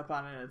sneaks up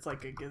on, and it's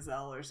like a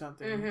gazelle or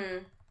something.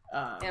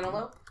 Mm-hmm.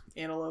 Antelope.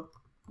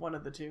 One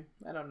of the two.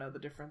 I don't know the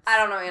difference. I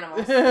don't know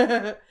animals.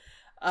 That's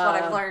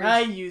what I've learned. I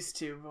used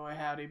to, boy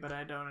howdy, but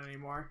I don't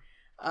anymore.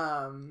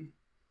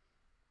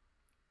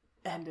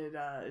 And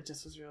it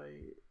just was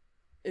really,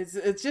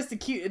 it's just a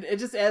cute. It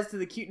just adds to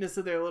the cuteness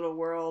of their little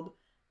world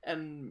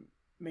and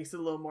makes it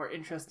a little more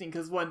interesting,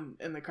 because one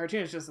in the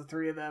cartoon it's just the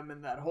three of them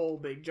in that whole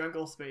big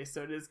jungle space,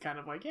 so it is kind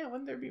of like,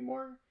 wouldn't there be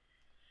more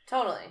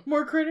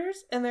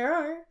critters? And there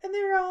are, and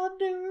they're all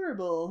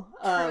adorable.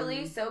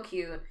 Truly so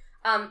cute.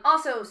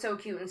 Also so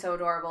cute and so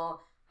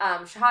adorable.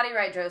 Shahadi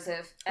Wright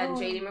Joseph and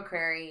JD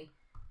McCrary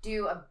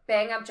do a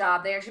bang up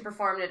job. They actually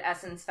performed at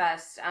Essence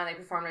Fest. They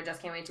performed at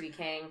Just Can't Wait to Be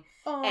King.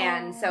 Aww.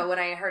 And so when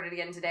I heard it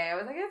again today, I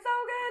was like, it's so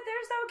good.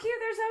 They're so cute.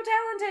 They're so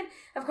talented.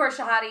 Of course,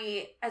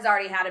 Shahadi has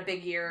already had a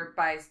big year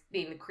by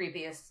being the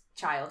creepiest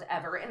child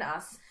ever in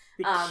Us.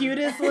 The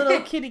cutest little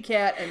kitty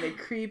cat and the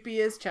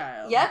creepiest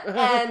child. Yep.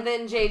 And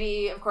then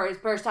JD, of course,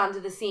 burst onto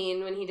the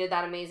scene when he did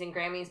that amazing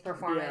Grammys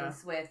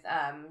performance with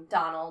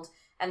Donald,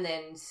 and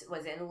then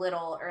was in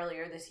Little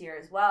earlier this year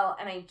as well.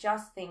 And I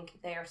just think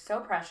they are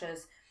so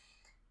precious.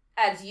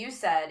 As you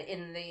said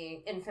in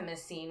the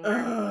infamous scene where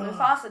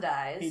Mufasa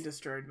dies, he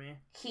destroyed me.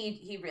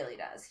 He really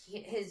does.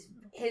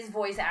 His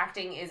voice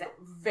acting is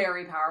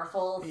very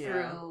powerful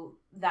through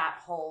that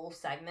whole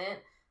segment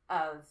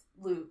of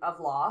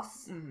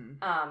loss,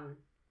 and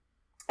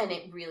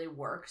it really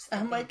works.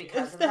 I'm like,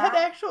 if that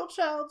actual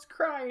child's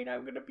crying,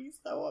 I'm gonna be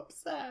so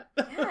upset.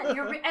 Yeah,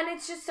 and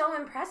it's just so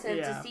impressive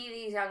to see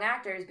these young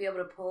actors be able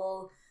to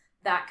pull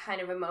that kind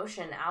of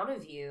emotion out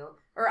of you,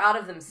 or out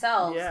of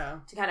themselves,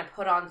 to kind of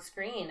put on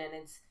screen, and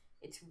it's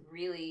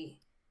really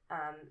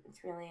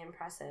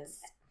impressive.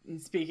 And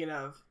speaking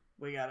of,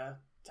 we gotta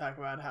talk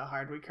about how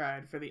hard we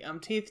cried for the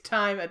umpteenth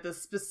time at the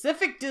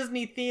specific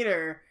Disney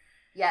theater.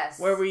 Yes,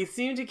 where we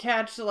seem to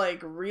catch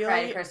like really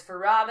cried Christopher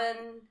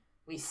Robin.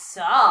 We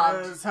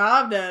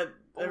sobbed at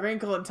A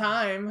Wrinkle in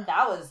Time.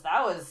 That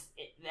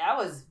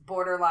was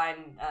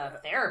borderline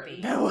therapy.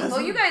 Well,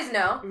 you guys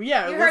know.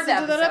 Yeah, you heard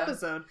that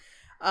episode.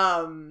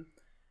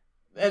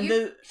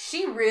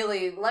 She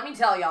really, let me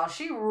tell y'all,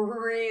 she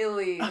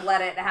really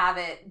let it have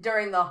it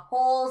during the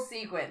whole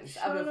sequence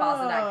of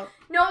Mufasa dying.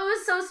 No, it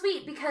was so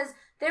sweet because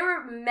there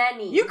were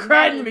many. You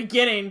cried in the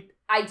beginning.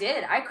 I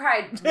did. I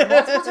cried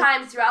multiple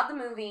times throughout the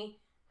movie.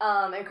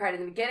 I cried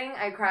in the beginning.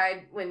 I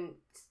cried when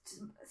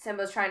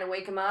Simba's trying to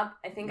wake him up.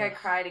 I think I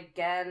cried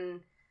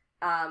again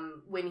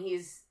when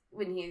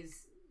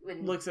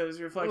looks at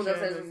his reflection. Looks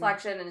at his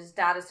reflection, and his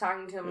dad is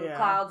talking to him in the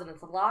clouds, and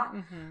it's a lot.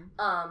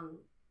 Mm-hmm.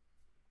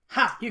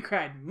 Ha! You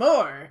cried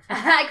more.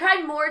 I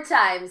cried more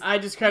times. I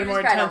just cried more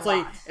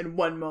intensely in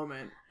one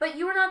moment. But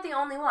you were not the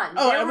only one.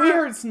 Oh, we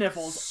heard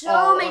sniffles.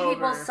 So many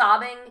people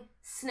sobbing,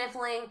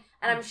 sniffling,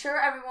 and I'm sure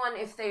everyone,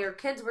 if their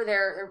kids were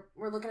there,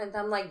 were looking at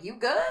them like, "You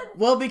good?"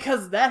 Well,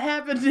 because that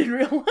happened in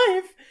real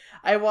life.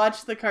 I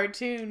watched the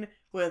cartoon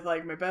with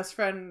like my best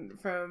friend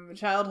from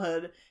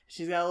childhood.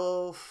 She's got a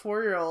little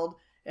 4-year-old.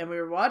 and we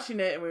were watching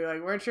it, and we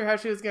weren't sure how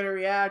she was gonna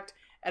react.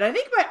 And I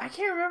think I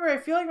can't remember. I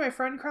feel like my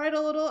friend cried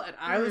a little, and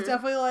I was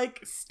definitely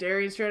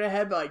staring straight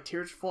ahead, but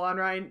tears full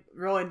on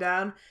rolling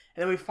down.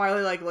 And then we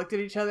finally looked at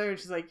each other, and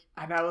she's like,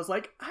 and I was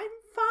like, I'm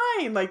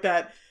fine, like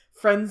that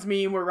Friends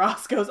meme where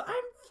Ross goes,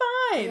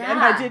 I'm fine, and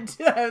I did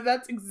too.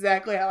 That's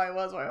exactly how I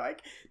was. Where I'm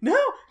like, no,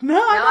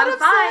 I'm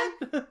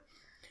fine.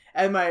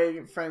 And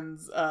my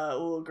friend's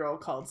little girl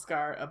called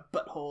Scar a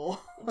butthole.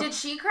 Did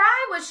she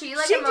cry? Was she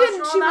emotional about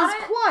it? She was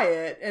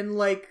quiet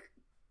and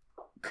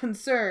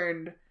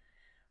concerned.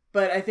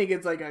 But I think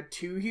it's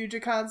too huge a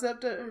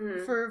concept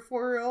for a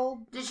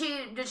 4-year-old. Did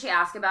she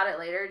ask about it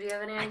later? Do you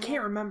have any idea? I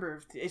can't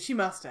remember. She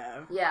must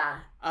have. Yeah.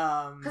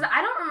 Because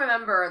I don't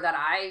remember that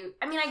I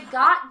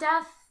got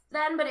death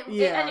then, but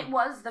it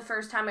was the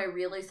first time I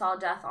really saw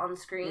death on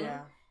screen.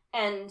 Yeah.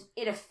 And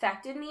it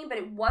affected me, but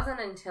it wasn't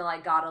until I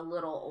got a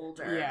little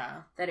older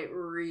that it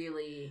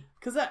really...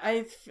 Because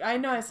I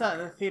know I saw it in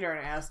the theater, and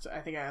I asked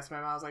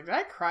my mom, I was like, did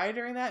I cry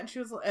during that?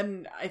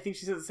 And I think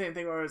she said the same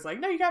thing where it was like,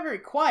 no, you got very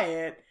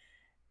quiet.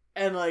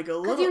 And a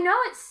little... Because you know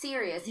it's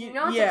serious. You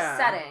know it's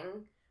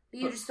upsetting. But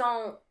you just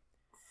don't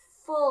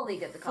fully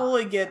get the concept.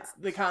 Fully get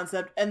the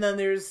concept. And then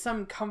there's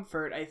some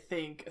comfort, I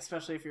think,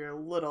 especially if you're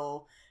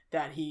little,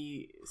 that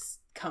he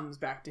comes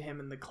back to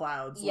him in the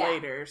clouds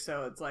later.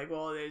 So it's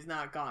well, he's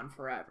not gone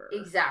forever.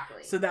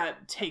 Exactly. So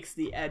that takes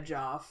the edge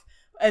off.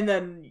 And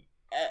then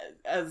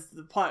as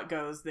the plot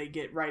goes, they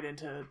get right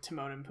into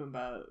Timon and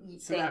Pumbaa.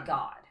 So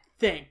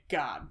Thank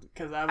God.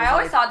 Because I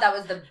always thought that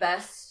was the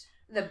best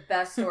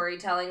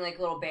storytelling,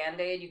 little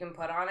Band-Aid you can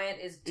put on it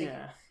is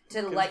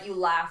to let you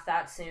laugh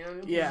that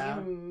soon. Yeah.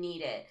 You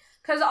need it.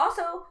 Because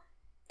also,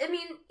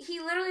 he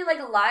literally,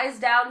 lies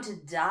down to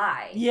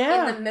die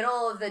in the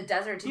middle of the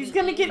desert to be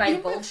eaten by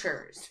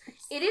vultures.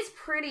 It is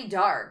pretty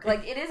dark.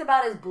 It is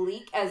about as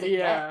bleak as it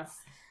gets.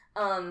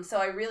 So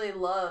I really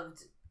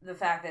loved the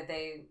fact that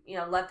they,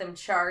 let them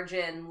charge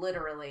in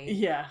literally.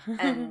 Yeah.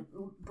 And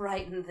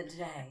brighten the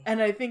day.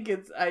 And I think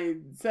I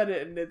said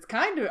it, and it's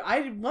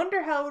I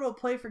wonder how it'll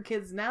play for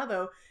kids now,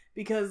 though,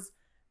 because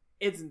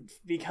it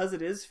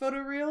is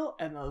photoreal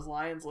and those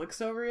lions look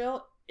so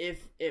real,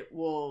 if it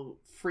will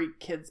freak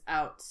kids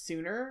out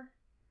sooner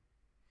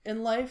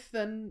in life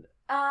than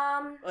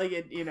younger.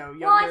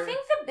 Well, I think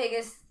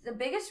the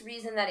biggest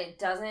reason that it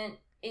didn't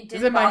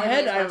in my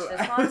head I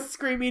was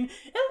screaming, it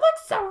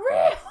looks so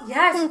real.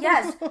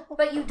 Yes,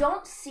 but you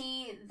don't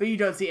see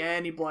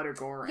any blood or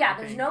gore.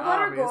 There's no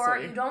blood or gore.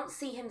 You don't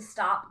see him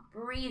stop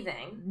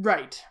breathing,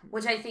 right?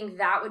 Which I think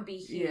that would be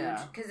huge,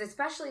 because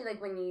especially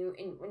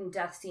when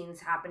death scenes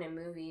happen in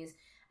movies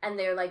and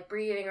they're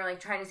breathing or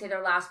trying to say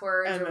their last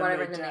words or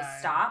whatever, and then they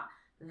stop.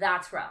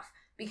 That's rough,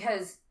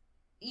 because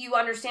you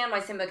understand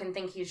why Simba can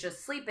think he's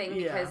just sleeping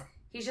because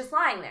he's just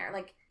lying there.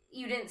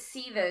 You didn't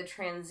see the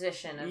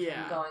transition of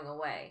him going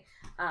away.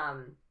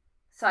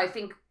 So I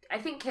think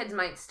kids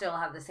might still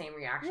have the same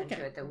reaction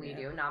to it that we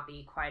do, not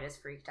be quite as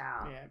freaked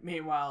out. Yeah.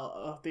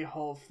 Meanwhile, the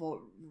whole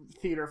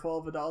theater full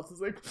of adults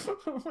is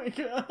oh my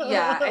God.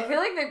 Yeah, I feel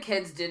like the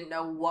kids didn't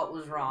know what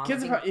was wrong.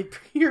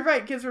 You're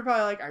right. Kids were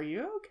probably are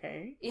you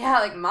okay?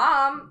 Yeah,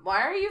 Mom,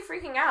 why are you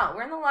freaking out?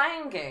 We're in the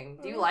Lion King.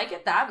 Do you like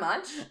it that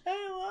much?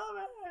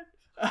 I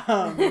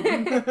love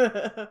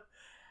it.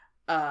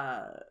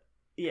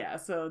 Yeah,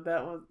 so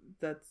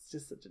that's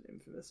just such an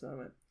infamous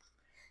moment.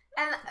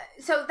 And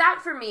so that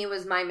for me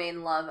was my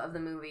main love of the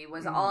movie,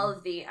 was all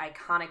of the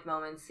iconic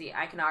moments, the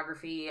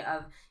iconography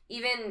of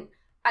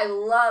I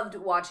loved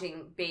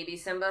watching baby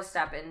Simba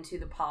step into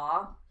the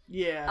paw.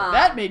 Yeah,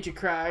 that made you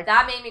cry.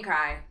 That made me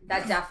cry.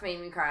 That definitely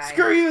made me cry.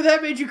 Screw you,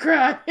 that made you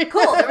cry.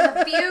 Cool, there was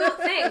a few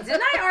things.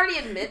 Didn't I already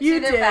admit to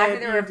the fact that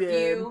there were a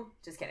few?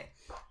 Just kidding.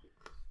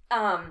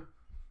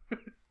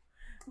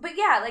 But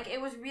yeah,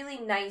 it was really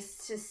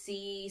nice to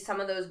see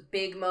some of those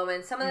big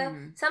moments, some of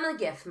the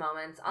GIF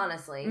moments,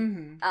 honestly,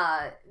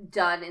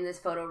 done in this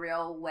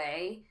photoreal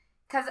way.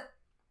 Because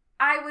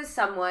I was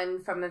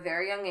someone from a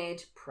very young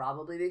age,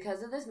 probably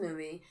because of this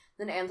movie,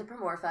 that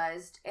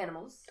anthropomorphized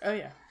animals. Oh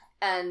yeah.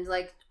 And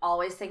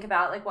always think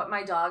about what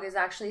my dog is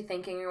actually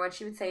thinking or what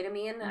she would say to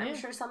me, and I'm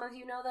sure some of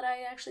you know that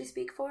I actually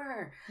speak for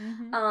her.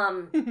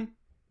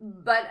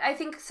 But I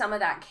think some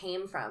of that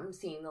came from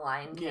seeing The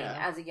Lion King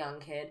as a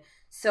young kid.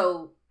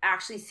 So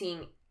actually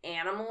seeing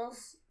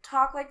animals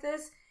talk like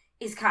this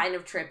is kind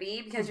of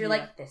trippy, because you're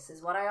this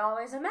is what I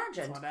always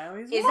imagined. That's what I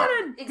always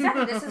wanted.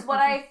 Exactly. This is what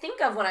I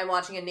think of when I'm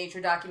watching a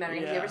nature documentary.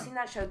 Have you ever seen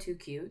that show Too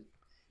Cute?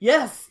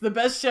 Yes, the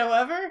best show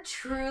ever.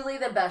 Truly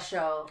the best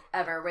show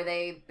ever, where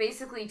they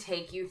basically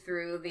take you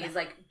through these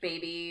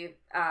baby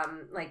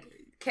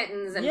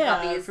kittens and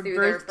puppies through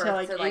their birth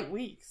to 8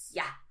 weeks.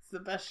 Yeah. The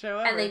best show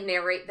ever. And they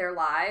narrate their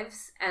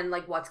lives and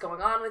what's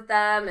going on with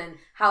them and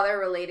how they're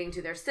relating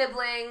to their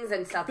siblings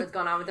and stuff that's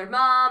going on with their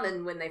mom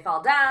and when they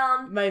fall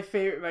down. My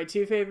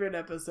two favorite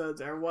episodes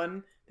are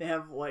one, they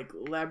have like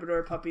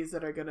Labrador puppies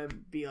that are gonna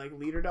be like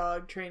leader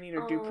dog training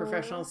or do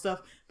professional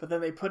stuff, but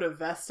then they put a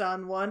vest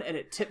on one and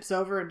it tips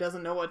over and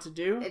doesn't know what to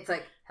do. It's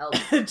like, help.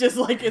 Just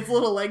like its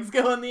little legs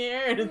go in the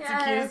air and it's the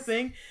cutest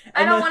thing.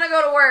 And I don't want to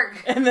go to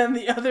work. And then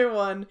the other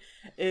one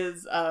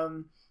is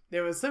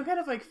there was some kind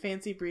of like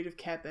fancy breed of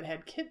cat that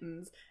had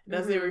kittens, and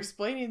as they were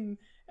explaining,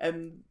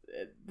 and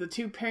the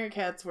two parent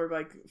cats were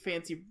like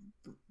fancy,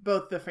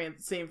 both the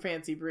same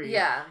fancy breed.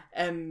 Yeah.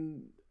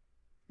 And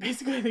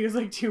basically, I think it was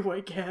like two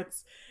white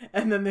cats,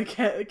 and then the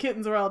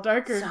kittens were all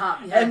darker.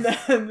 Stop, yes. And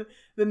then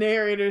the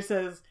narrator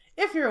says,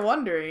 "If you're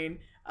wondering,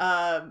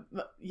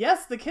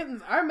 yes, the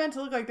kittens are meant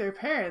to look like their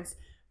parents,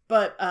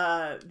 but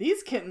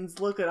these kittens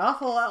look an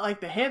awful lot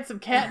like the handsome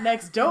cat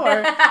next door."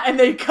 And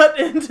they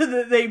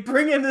they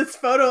bring in this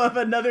photo of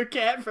another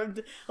cat from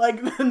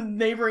like the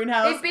neighboring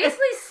house. They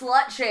basically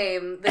slut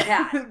shame the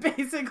cat.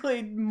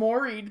 Basically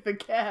moried the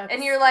cat.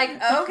 And you're like,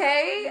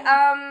 okay,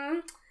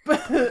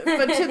 But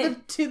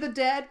to the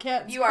dad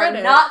cat's you are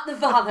credit, not the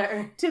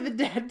father. To the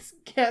dad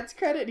cat's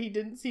credit, he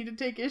didn't seem to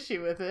take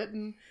issue with it,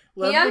 and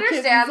he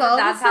understands that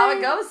that's how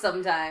it goes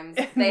sometimes.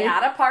 They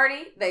had a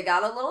party, they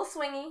got a little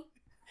swingy.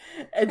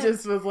 It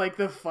just was like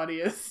the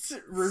funniest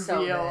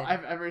reveal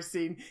I've ever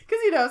seen.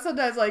 Because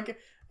sometimes like,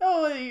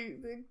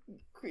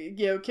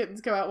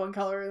 kittens come out one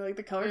color and like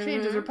the color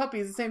changes, or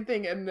puppies the same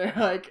thing, and they're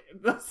like,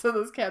 so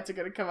those cats are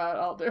gonna come out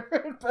all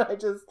different. But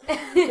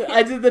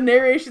the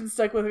narration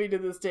stuck with me to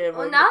this day.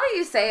 Well, now that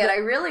you say it, I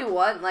really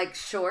want like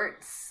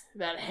shorts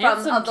that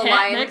handsome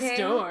cat next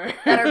door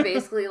that are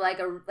basically like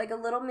a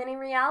little mini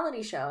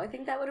reality show. I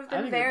think that would have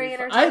been very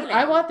entertaining.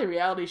 I want the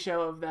reality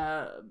show of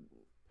the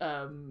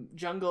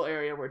jungle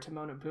area where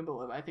Timon and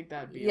Pumbaa live. I think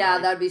that'd be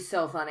that'd be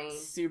so funny,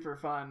 super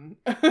fun.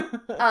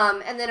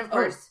 And then of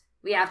course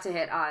we have to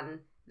hit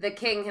on the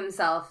king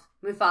himself,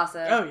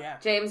 Mufasa. Oh yeah,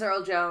 James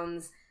Earl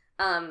Jones.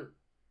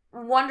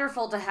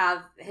 Wonderful to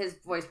have his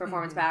voice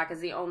performance back as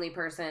the only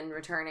person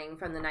returning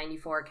from the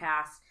 94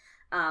 cast.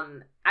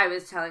 I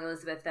was telling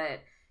Elizabeth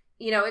that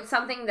it's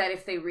something that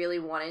if they really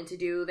wanted to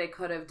do, they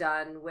could have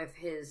done with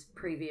his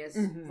previous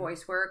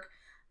voice work.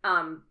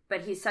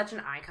 But he's such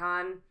an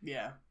icon.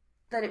 Yeah.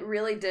 That it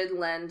really did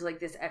lend like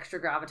this extra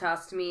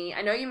gravitas to me.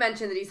 I know you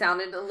mentioned that he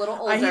sounded a little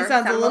older. He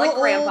sounds a little like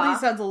old. Grandpa. He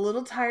sounds a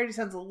little tired. He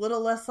sounds a little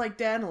less like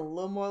Dad and a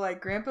little more like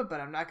Grandpa.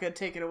 But I'm not going to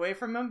take it away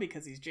from him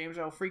because he's James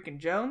Earl freaking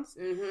Jones.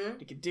 Mm-hmm.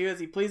 He can do as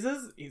he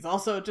pleases. He's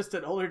also just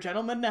an older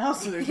gentleman now,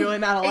 so there's really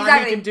not a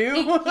lot he can do.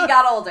 He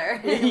got older.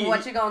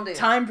 What you gonna do?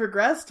 Time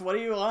progressed. What do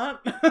you want?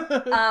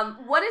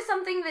 What is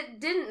something that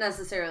didn't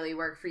necessarily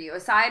work for you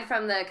aside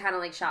from the kind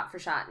of like shot for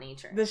shot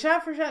nature? The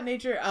shot for shot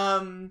nature.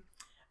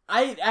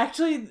 I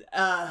actually.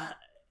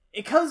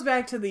 It comes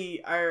back to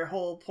our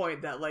whole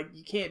point that, like,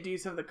 you can't do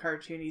some of the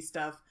cartoony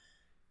stuff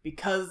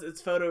because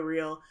it's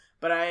photoreal,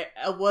 but I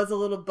was a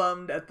little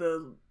bummed at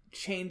the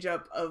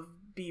change-up of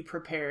Be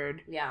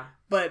Prepared. Yeah.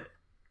 But,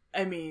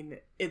 I mean,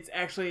 it's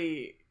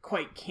actually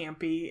quite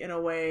campy in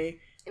a way.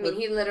 I mean,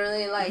 he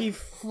literally, like... He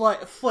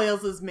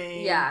flails his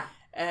mane. Yeah.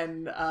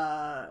 And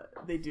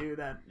they do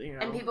that,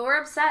 And people were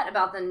upset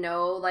about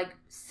the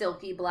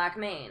silky black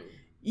mane.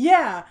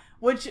 Yeah,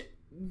 which...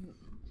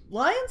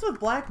 Lions with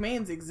black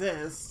manes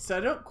exist, so I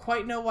don't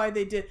quite know why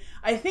they did.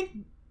 I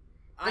think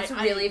it's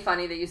really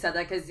funny that you said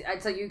that because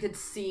so you could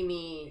see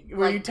me you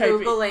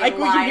Googling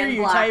lion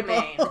black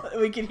mane.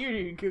 We can hear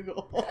you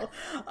Google.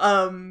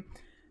 That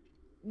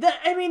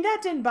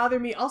didn't bother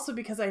me. Also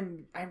because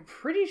I'm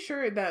pretty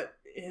sure that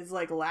his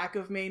lack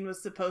of mane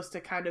was supposed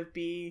to kind of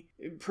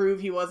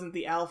prove he wasn't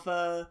the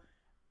alpha,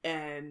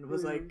 and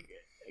was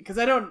because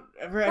I can't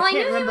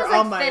remember he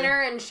was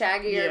thinner and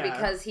shaggier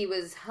because he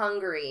was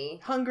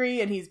hungry,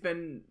 and he's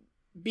been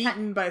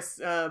beaten by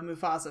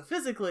Mufasa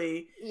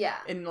physically,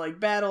 in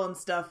battle and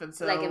stuff, and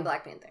so in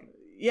Black Panther,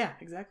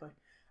 exactly.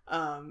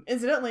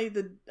 Incidentally,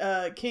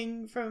 the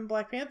king from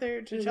Black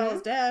Panther,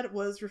 T'Challa's dad,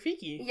 was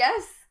Rafiki.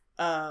 Yes.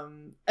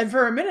 And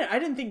for a minute, I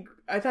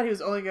thought he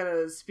was only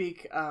gonna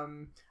speak.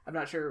 I'm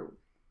not sure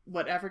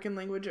what African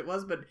language it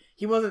was, but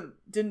he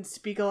didn't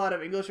speak a lot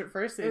of English at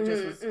first. It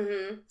just was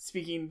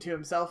speaking to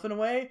himself in a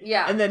way.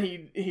 Yeah. And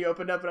then he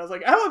opened up, and I was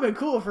like, I would have been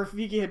cool if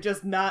Rafiki had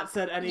just not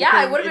said anything.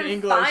 Yeah, it would have been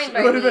English. fine.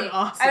 It would have been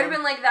awesome. I would have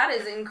been like, that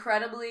is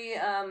incredibly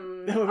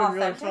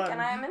authentic, really,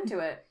 and I am into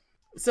it.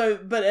 So,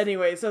 but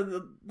anyway,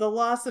 so the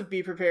loss of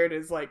Be Prepared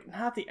is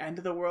not the end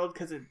of the world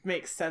because it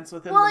makes sense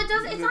within. Well, it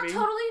does. It's not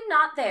totally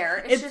not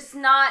there. It's just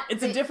not.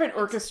 It's a different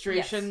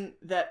orchestration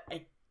that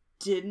I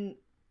didn't.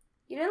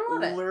 You didn't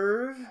love it.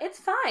 It's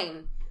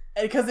fine.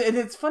 Because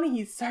it's funny,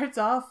 he starts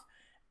off,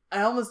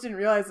 I almost didn't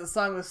realize the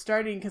song was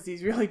starting because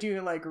he's really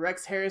doing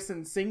Rex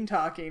Harrison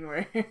sing-talking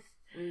where...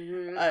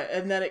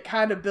 and then it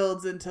kind of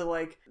builds into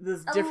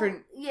this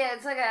different... Yeah,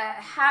 it's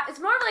it's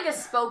more of a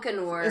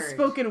spoken word. A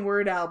spoken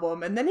word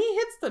album. And then he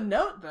hits the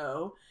note,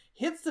 though.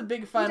 Hits the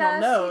big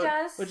final note,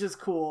 which is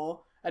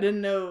cool. I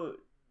didn't know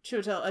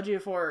Chiwetel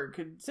Ejiofor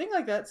could sing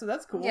like that, so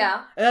that's cool.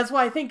 Yeah. And that's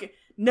why I think...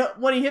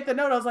 when he hit the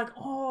note, I was like,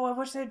 oh, I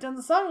wish they had done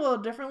the song a little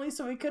differently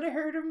so we could have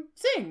heard him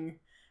sing.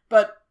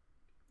 But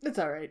It's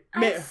alright.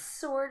 I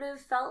sort of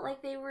felt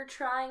like they were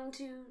trying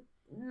to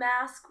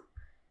mask...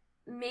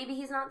 Maybe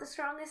he's not the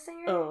strongest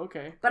singer. Oh,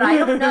 okay. But I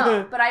don't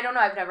know.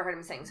 I've never heard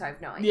him sing, so I have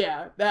no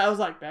idea. Yeah, I was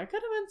like, that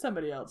could have been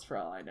somebody else for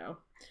all I know.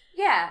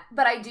 Yeah,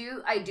 but I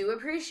do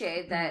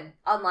appreciate that,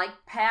 unlike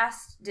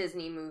past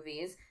Disney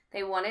movies,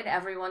 they wanted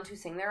everyone to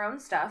sing their own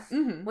stuff,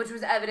 which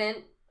was evident.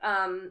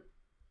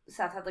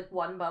 Seth had like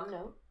one bum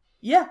note.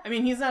 Yeah, I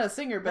mean, he's not a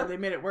singer, but they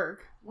made it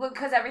work. Well,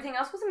 because everything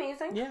else was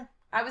amazing. Yeah.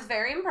 I was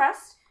very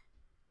impressed.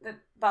 The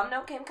bum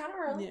note came kind of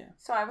early. Yeah.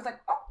 So I was like,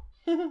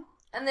 oh.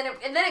 and then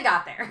it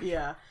got there.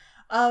 Yeah.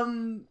 But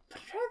I'm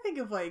trying to think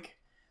of, like,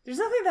 there's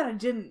nothing that I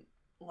didn't,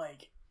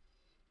 like,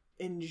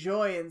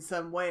 enjoy in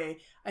some way.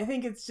 I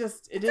think it's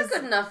just... It's a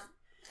good enough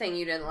thing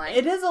you didn't like.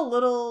 It is a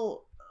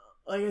little,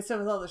 like I said,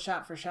 with all the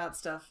shot-for-shot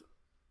stuff,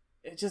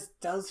 it just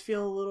does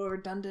feel a little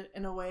redundant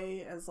in a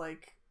way, as,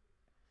 like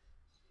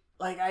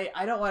I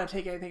don't want to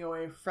take anything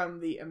away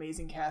from the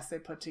amazing cast they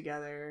put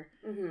together,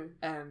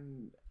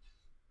 and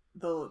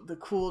the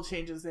cool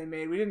changes they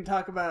made. We didn't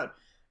talk about...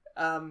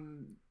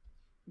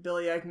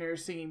 Billy Eichner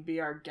singing "Be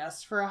Our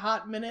Guest" for a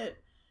hot minute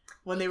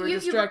when they were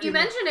distracted. You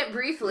mentioned it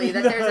briefly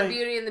that there's a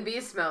Beauty and the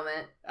Beast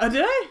moment. Oh,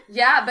 did I?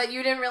 Yeah, but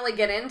you didn't really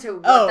get into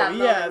what that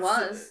moment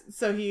was.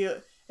 So he,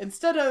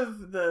 instead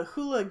of the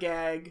hula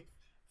gag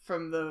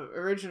from the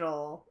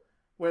original,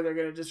 where they're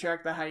going to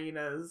distract the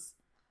hyenas,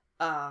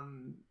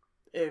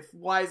 if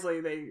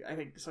wisely they, I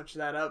think, switch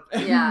that up.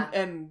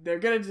 And they're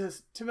going to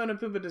just Timon and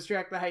Pumbaa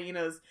distract the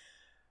hyenas.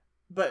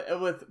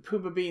 But with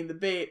Pumbaa being the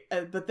bait,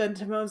 but then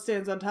Timon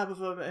stands on top of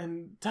him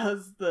and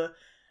does the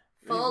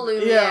full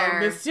Lumiere. Yeah,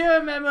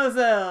 Monsieur,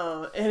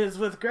 Mademoiselle, it is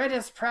with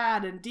greatest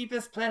pride and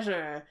deepest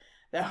pleasure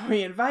that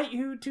we invite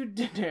you to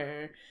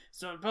dinner.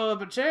 So pull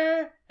up a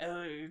chair,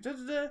 and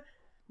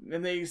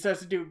then he starts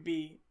to do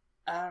 "Be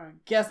Our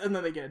Guest," and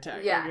then they get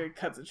attacked. Yeah, it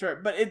cuts it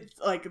short. But it's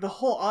like the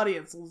whole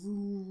audience was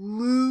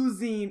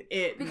losing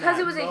it because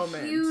it was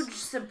a huge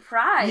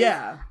surprise.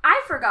 Yeah,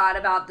 I forgot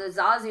about the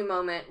Zazu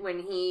moment when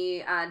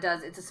he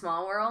does "It's a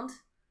Small World."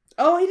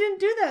 Oh, he didn't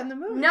do that in the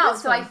movie. No,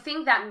 that's so fun. I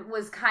think that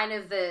was kind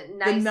of the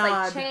nice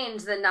like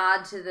change, the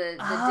nod to the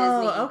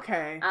Disney.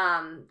 Okay.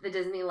 The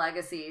Disney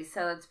legacy.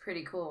 So it's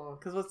pretty cool.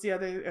 Because what's the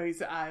other? Oh, he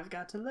said, "I've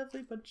got a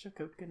lovely bunch of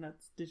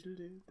coconuts."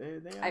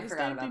 I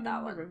forgot about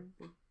that one.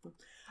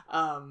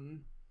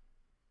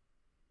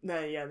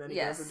 Then he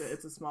goes into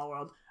 "It's a Small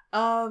World."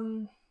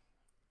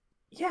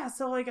 Yeah,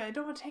 so like I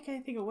don't want to take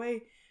anything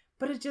away,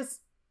 but it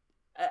just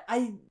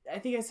I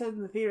think I said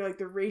in the theater, like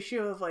the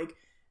ratio of like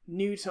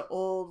new to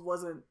old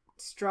wasn't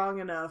strong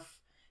enough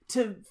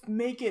to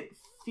make it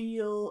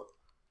feel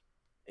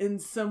in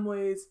some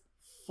ways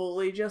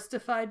fully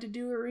justified to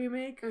do a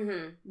remake.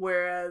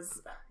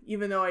 Whereas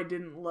even though I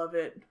didn't love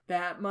it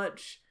that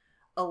much,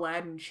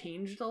 Aladdin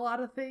changed a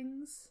lot of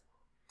things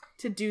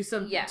to do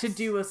to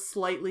do a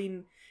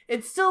slightly...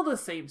 It's still the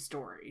same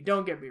story,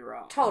 don't get me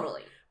wrong.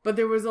 Totally. But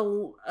there was a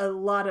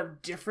lot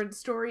of different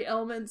story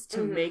elements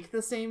to make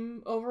the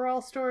same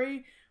overall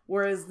story,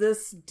 whereas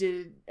this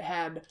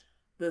had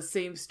the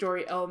same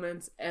story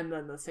elements and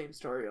then the same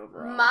story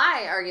overall.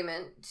 My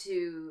argument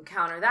to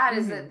counter that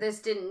is that this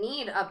didn't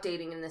need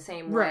updating in the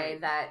same way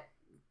that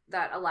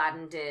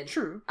Aladdin did.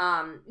 True.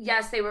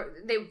 Yes, they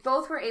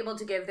both were able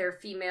to give their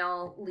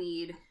female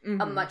lead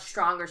a much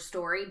stronger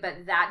story,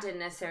 but that didn't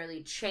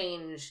necessarily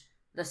change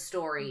the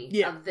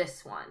story of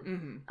this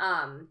one.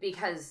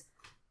 Because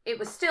it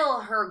was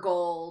still her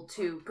goal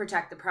to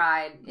protect the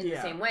pride in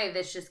the same way.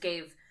 This just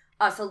gave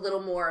us a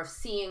little more of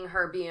seeing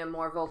her be a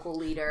more vocal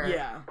leader.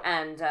 Yeah.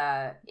 And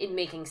it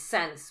making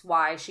sense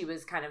why she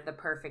was kind of the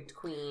perfect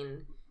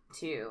queen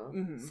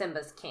to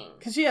Simba's king.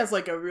 Because she has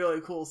like a really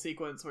cool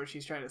sequence where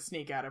she's trying to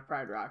sneak out of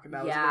Pride Rock, and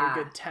that was a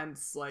really good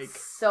tense, like...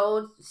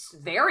 So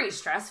very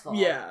stressful.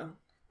 Yeah.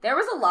 There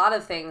was a lot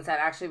of things that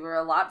actually were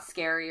a lot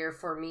scarier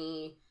for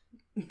me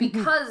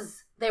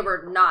because they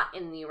were not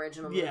in the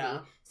original movie. Yeah.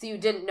 So you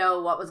didn't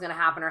know what was going to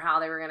happen or how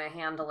they were going to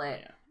handle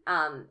it. Yeah.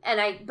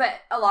 But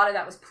a lot of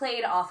that was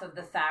played off of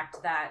the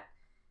fact that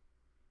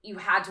you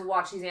had to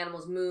watch these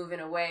animals move in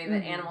a way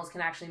that animals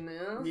can actually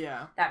move.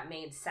 Yeah. That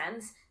made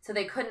sense. So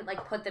they couldn't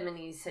like put them in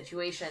these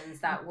situations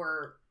that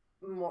were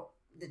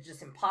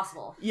just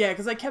impossible. Yeah,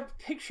 because I kept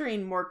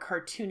picturing more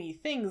cartoony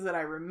things that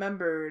I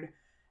remembered,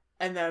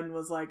 and then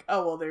was like,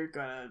 oh, well, they're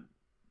gonna...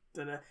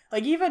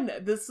 Like, even,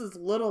 this is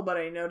little, but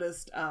I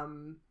noticed,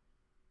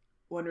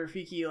 when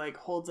Rafiki, like,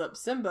 holds up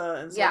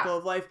Simba in Circle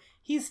of Life,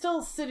 he's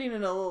still sitting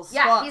in a little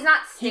spot. Yeah, he's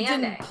not standing. He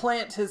didn't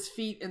plant his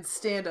feet and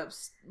stand up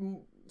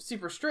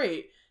super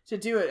straight to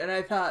do it, and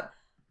I thought,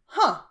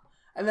 huh.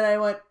 And then I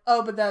went,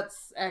 oh, but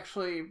that's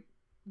actually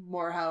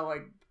more how,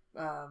 like,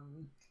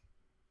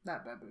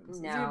 not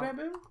baboons. No. Is he a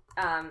baboon?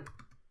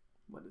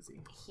 What is he?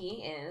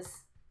 He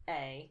is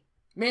a...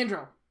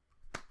 Mandrill.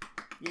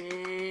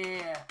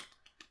 Yeah.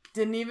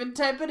 Didn't even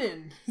type it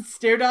in.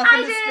 Stared off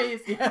into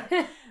space.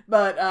 Yeah.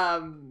 But,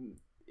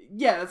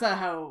 yeah, that's not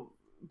how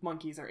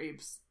monkeys or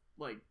apes,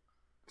 like,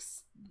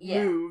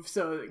 move,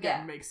 so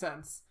again, makes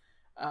sense.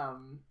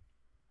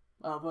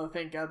 Although,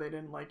 thank God they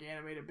didn't, like,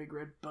 animate a big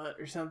red butt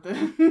or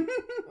something.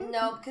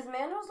 No, because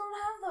Mandos don't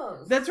have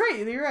those. That's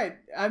right, you're right.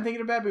 I'm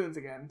thinking of baboons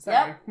again.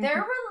 Sorry. Yep,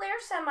 they're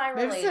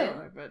semi-related. They're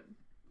similar, but...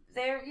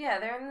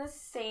 They're in the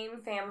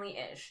same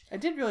family-ish. I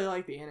did really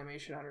like the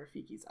animation on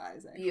Rafiki's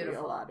eyes, actually.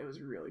 Beautiful. A lot. It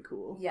was really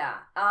cool. Yeah.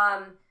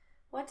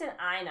 What did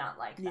I not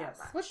like that much?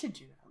 What did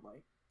you not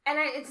like? And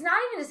it's not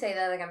even to say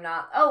that, like, I'm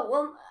not... Oh,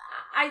 well,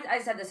 I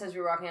said this as we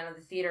were walking out of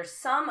the theater.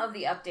 Some of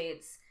the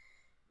updates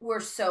were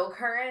so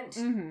current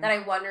that I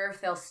wonder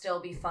if they'll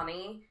still be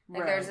funny.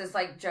 Like, there's this,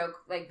 like, joke,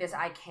 like, this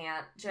I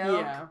can't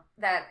joke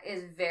that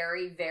is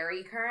very,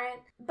 very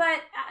current.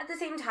 But at the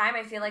same time,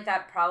 I feel like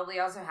that probably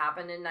also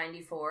happened in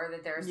 94,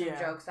 that there are some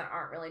jokes that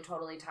aren't really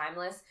totally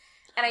timeless.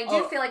 And I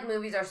do feel like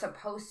movies are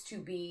supposed to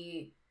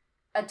be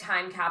a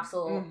time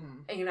capsule,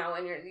 you know,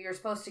 and you're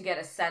supposed to get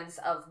a sense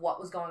of what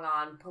was going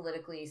on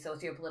politically,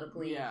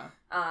 sociopolitically,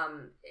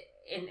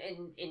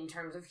 in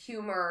terms of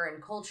humor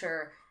and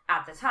culture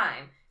at the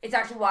time. It's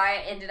actually why I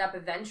ended up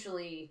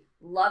eventually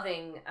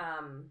loving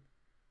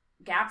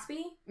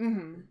Gatsby,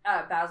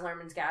 Baz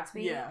Luhrmann's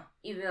Gatsby. Yeah.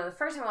 Even though the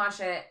first time I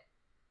watched it,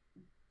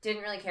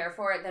 didn't really care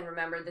for it, then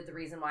remembered that the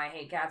reason why I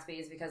hate Gatsby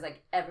is because,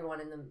 like, everyone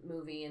in the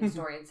movie and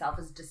story itself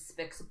is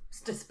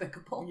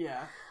despicable.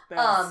 Yeah,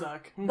 that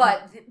suck.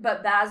 But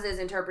Baz's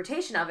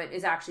interpretation of it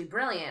is actually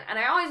brilliant. And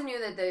I always knew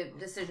that the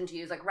decision to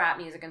use, like, rap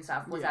music and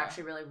stuff was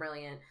actually really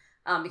brilliant.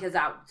 Because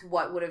that's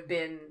what would have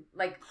been,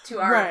 like, to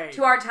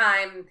our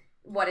time,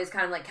 what is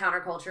kind of like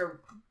counterculture.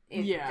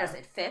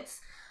 It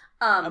fits.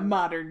 A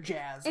modern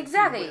jazz.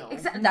 Exactly.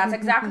 That's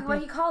exactly what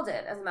he called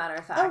it, as a matter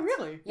of fact. Oh,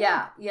 really?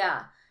 Yeah.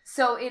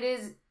 So it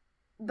is,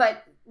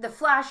 but the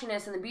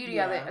flashiness and the beauty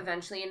of it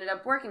eventually ended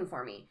up working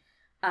for me.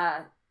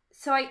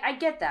 So I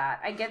get that.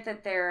 I get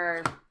that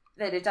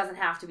that it doesn't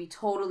have to be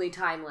totally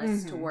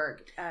timeless to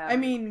work. I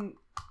mean,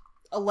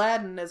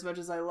 Aladdin, as much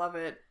as I love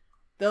it,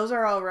 those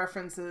are all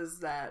references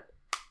that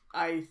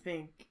I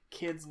think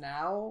kids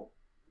now,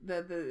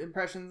 that the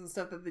impressions and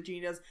stuff that the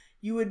genie does,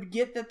 you would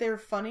get that they're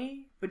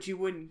funny, but you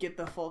wouldn't get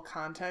the full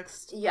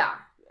context. Yeah.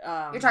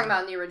 You're talking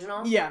about in the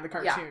original? Yeah, the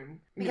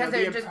cartoon. Yeah. Because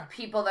they're just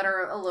people that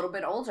are a little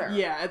bit older.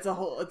 Yeah, it's a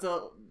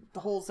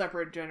whole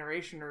separate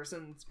generation, or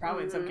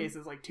probably in some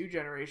cases like 2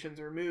 generations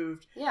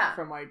removed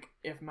from, like,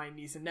 if my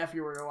niece and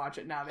nephew were to watch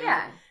it now.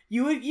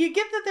 You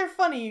get that they're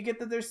funny, you get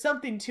that there's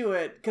something to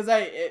it, because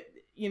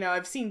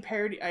I've seen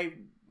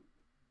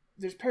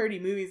there's parody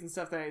movies and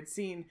stuff that I had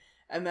seen,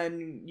 and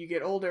then you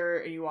get older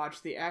and you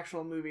watch the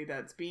actual movie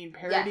that's being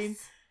parodied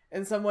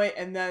in some way,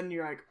 and then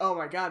you're like, oh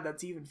my god,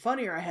 that's even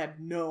funnier. I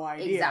had no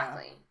idea.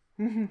 Exactly.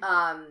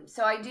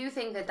 So I do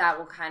think that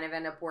will kind of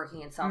end up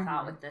working itself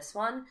out with this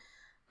one.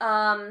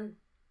 As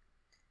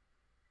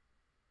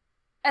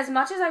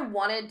much as I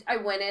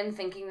went in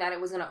thinking that it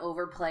was going to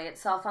overplay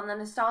itself on the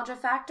nostalgia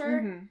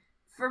factor,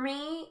 for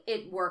me,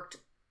 it worked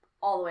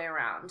all the way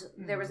around.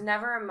 There was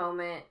never a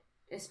moment,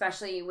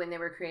 especially when they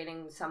were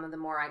creating some of the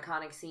more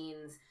iconic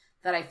scenes,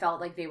 that I felt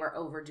like they were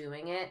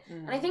overdoing it.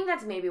 And I think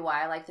that's maybe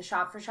why I like the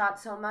shot for shot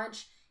so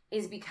much,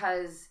 is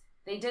because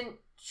they didn't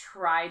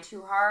try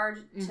too hard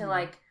to,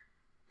 like,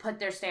 put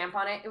their stamp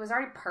on it. It was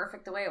already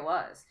perfect the way it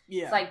was.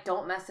 Yeah. It's like,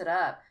 don't mess it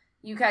up.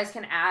 You guys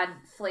can add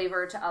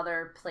flavor to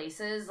other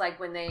places, like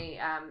when they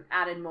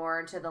added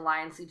more to the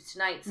Lion Sleeps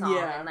Tonight song,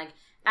 and, like,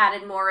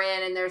 added more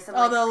in, and there's some,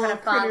 like, kind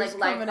of fun, like,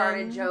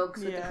 lighthearted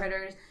jokes with the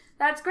critters.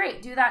 That's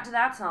great. Do that to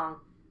that song.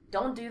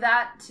 Don't do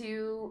that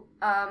to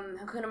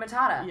Hakuna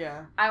Matata.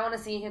 Yeah. I want to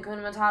see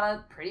Hakuna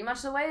Matata pretty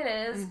much the way it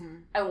is.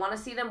 I want to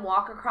see them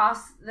walk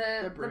across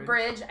the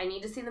bridge. I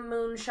need to see the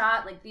moon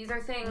shot. Like, these are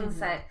things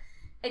that...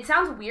 It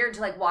sounds weird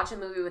to, like, watch a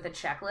movie with a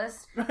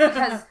checklist.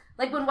 Because,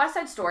 like, when West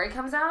Side Story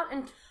comes out,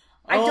 and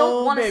I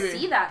don't want to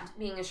see that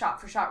being a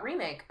shot-for-shot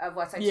remake of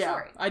West Side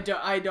Story. I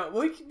don't.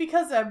 Well,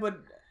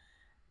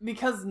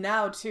 because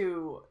now,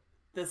 too,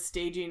 the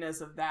staginess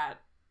of that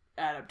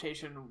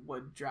adaptation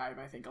would drive,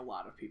 I think, a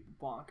lot of people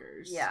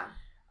bonkers. Yeah.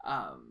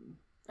 I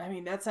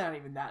mean, that's not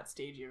even that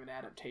stagey of an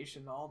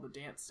adaptation. All the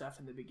dance stuff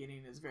in the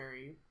beginning is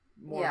very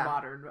more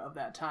modern of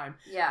that time.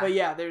 Yeah. But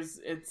yeah,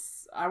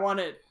 I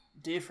want it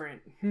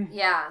different.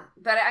 Yeah.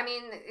 But I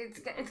mean,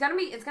 it's gonna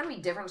be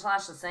different / the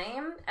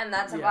same, and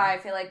that's why I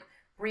feel like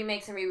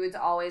remakes and reboots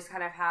always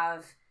kind of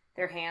have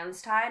their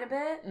hands tied a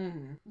bit.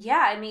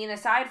 Yeah, I mean,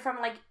 aside from,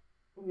 like,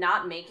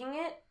 not making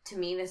it, to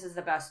me, this is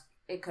the best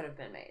it could have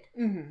been made.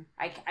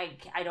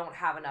 I don't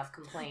have enough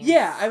complaints.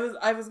 Yeah,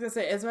 I was gonna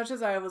say, as much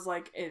as I was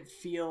like, it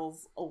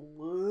feels a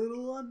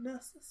little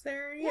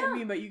unnecessary. I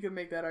mean, but you could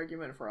make that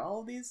argument for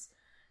all of these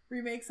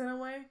remakes in a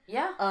way.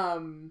 Yeah.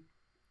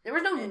 There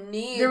was no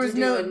need to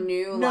do a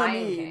new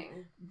Lion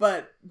King.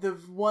 But the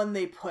one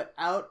they put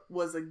out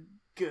was a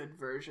good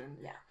version.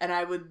 Yeah. And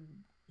I would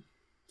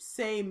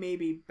say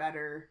maybe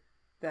better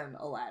than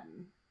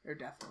Aladdin. Or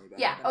definitely better.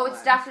 Yeah. Aladdin.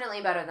 It's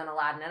definitely better than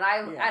Aladdin, and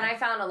I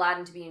found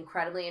Aladdin to be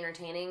incredibly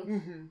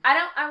entertaining. I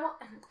don't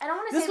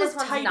want to say this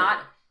one's tighter.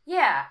 Not.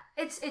 Yeah,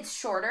 it's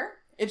shorter.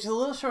 It's a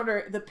little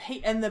shorter.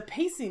 And the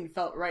pacing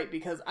felt right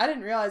because I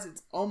didn't realize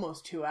it's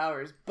almost 2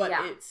 hours, but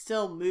it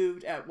still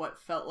moved at what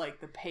felt like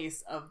the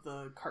pace of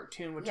the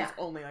cartoon, which is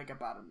only like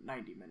about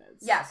 90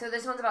 minutes. Yeah, so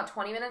this one's about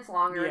 20 minutes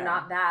longer,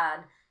 not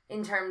bad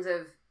in terms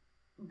of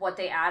what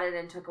they added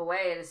and took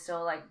away to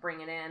still like bring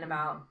it in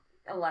about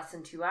less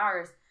than 2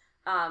 hours,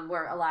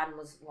 where Aladdin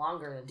was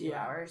longer than 2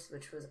 hours,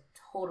 which was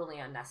totally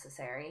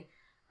unnecessary.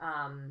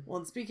 Well,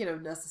 and speaking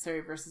of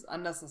necessary versus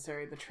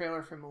unnecessary, the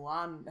trailer for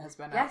Mulan has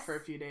been out for a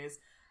few days.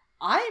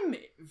 I'm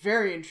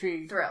very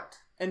intrigued, thrilled,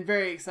 and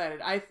very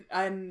excited.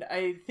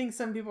 I think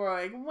some people are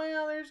like,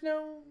 "Well, there's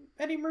no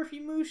Eddie Murphy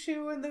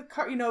Mushu in the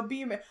car."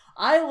 Be a Man.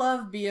 I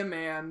love Be a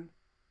Man.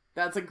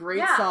 That's a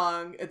great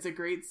song. It's a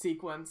great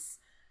sequence.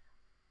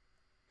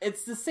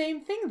 It's the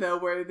same thing though,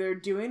 where they're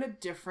doing a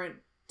different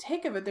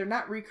take of it. They're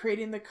not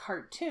recreating the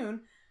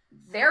cartoon.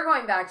 They're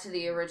going back to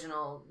the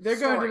original They're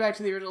going back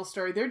to the original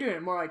story. They're doing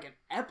it more like an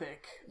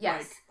epic.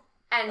 Yes.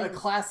 And a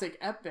classic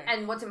epic.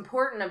 And what's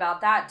important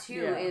about that,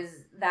 too,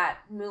 is that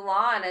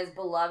Mulan, as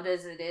beloved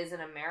as it is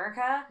in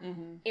America,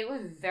 it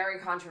was very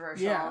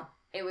controversial. Yeah.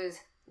 It was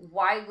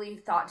widely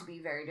thought to be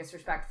very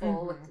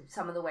disrespectful with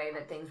some of the way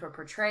that things were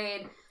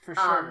portrayed. For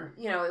sure.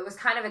 It was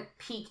kind of a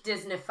peak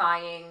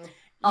Disneyfying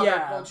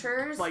other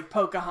cultures. Like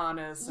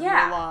Pocahontas and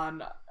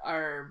Mulan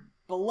are...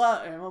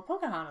 Well,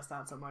 Pocahontas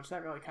not so much.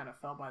 That really kind of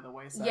fell by the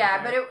wayside.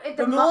 Yeah, but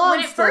when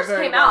it first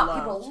came out,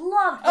 people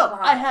loved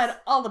Pocahontas. I had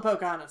all the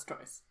Pocahontas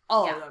toys.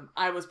 All of them.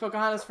 I was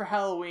Pocahontas for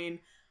Halloween.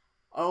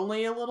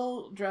 Only a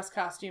little dress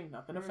costume.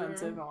 Nothing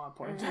offensive. I want to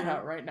point that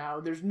out right now.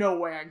 There's no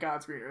way on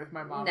God's green earth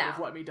my mom would have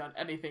let me done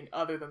anything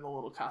other than the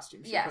little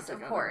costume she put together. Yes,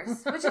 of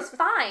course. Which is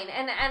fine.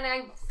 And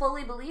I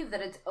fully believe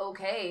that it's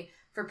okay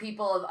for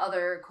people of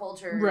other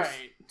cultures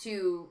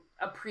to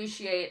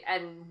appreciate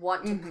and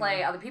want to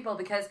play other people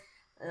because...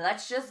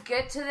 Let's just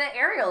get to the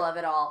Ariel of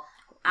it all.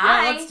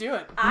 Let's do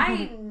it.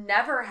 I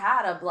never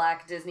had a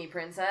black Disney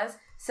princess,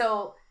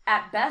 so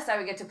at best I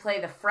would get to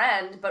play the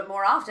friend, but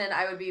more often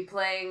I would be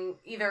playing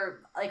either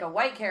like a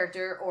white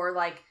character or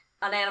like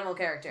an animal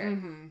character.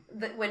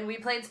 When we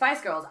played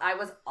Spice Girls, I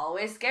was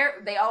always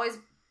scared. They always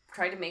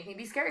tried to make me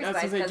be Scary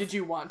Spice. Did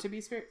you want to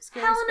be Scary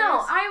Spice? Hell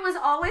no. I was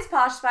always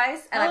Posh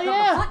Spice, and I put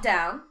my foot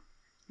down.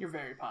 You're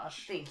very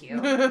posh. Thank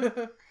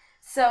you.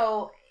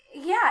 So...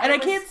 Yeah, and I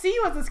can't see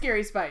you as a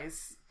Scary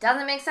Spice.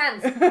 Doesn't make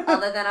sense,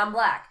 other than I'm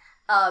black.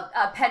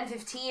 Pen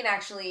 15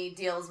 actually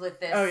deals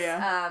with this. Oh yeah,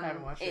 I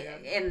haven't watched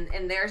it yet.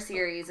 in their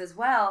series as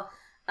well.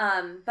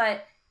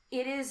 But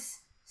it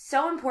is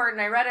so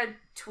important. I read a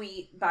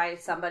tweet by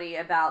somebody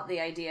about the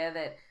idea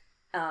that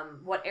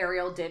what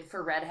Ariel did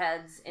for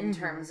redheads in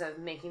terms of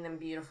making them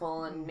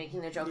beautiful and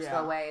making the jokes go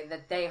away.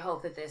 That they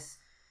hope that this.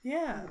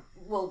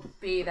 Will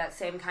be that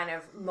same kind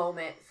of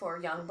moment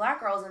for young black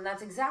girls, and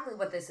that's exactly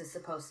what this is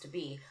supposed to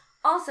be.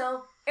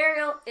 Also,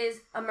 Ariel is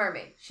a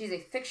mermaid. She's a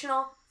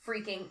fictional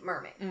freaking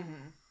mermaid.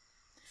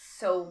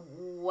 So,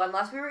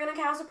 unless we were going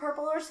to cast a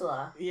purple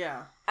Ursula,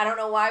 I don't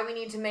know why we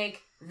need to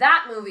make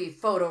that movie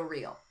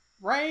photoreal.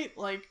 Right?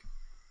 Like,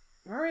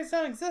 mermaids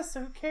don't exist,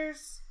 so who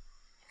cares?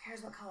 Who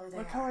cares what color they are?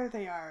 What color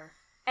they are.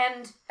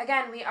 And,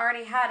 again, we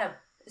already had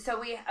so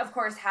we, of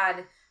course,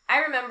 had... I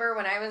remember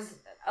when I was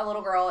a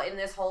little girl in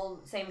this whole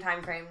same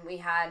time frame, we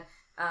had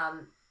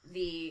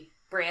the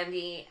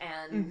Brandy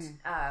and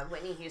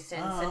Whitney Houston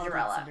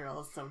Cinderella.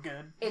 Cinderella's so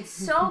good. It's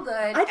so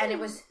good, and it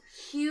was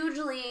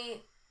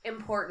hugely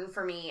important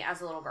for me as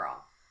a little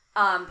girl.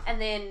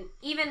 And then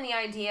even the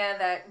idea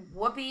that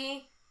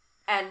Whoopi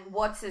and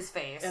what's his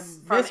face and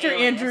Mr.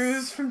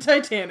 Andrews from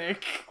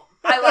Titanic.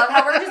 I love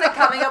how we're just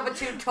coming up with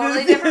two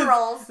totally different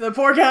roles. The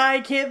poor guy, I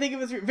can't think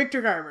of his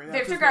Victor Garber.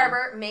 Victor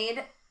Garber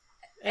made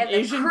an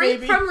Asian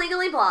creep baby from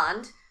Legally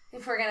Blonde.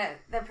 If we're gonna,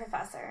 the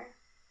professor.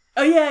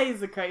 Oh yeah, he's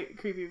the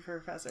creepy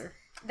professor.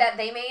 That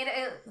they made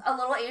a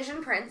little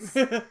Asian prince.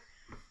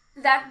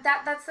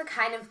 That's the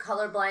kind of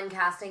colorblind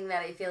casting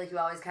that I feel like you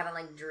always kind of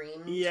like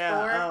dreamed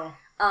for.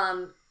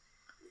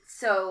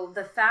 So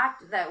the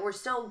fact that we're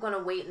still going to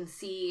wait and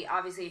see,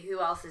 obviously, who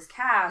else is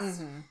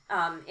cast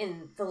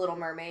in The Little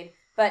Mermaid,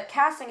 but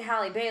casting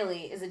Halle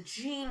Bailey is a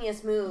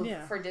genius move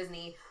for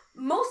Disney.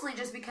 Mostly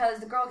just because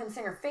the girl can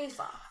sing her face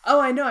off. Oh,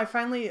 I know. I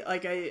finally,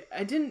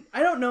 I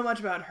don't know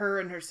much about her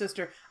and her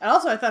sister. And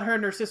also, I thought her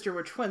and her sister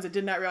were twins. I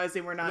did not realize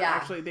they were not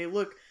actually. They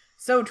look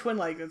so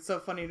twin-like. It's so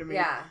funny to me.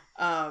 Yeah.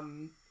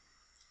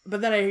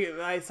 But then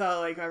I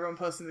saw, everyone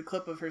posting the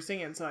clip of her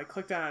singing, so I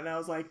clicked on it, and I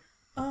was like,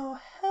 oh,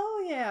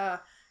 hell yeah.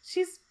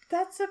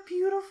 That's a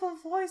beautiful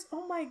voice.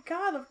 Oh my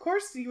God, of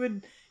course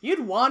you'd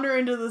wander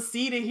into the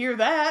sea to hear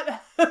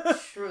that.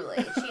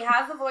 Truly. She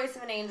has the voice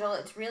of an angel.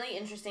 It's really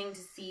interesting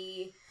to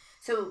see.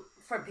 So,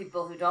 for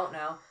people who don't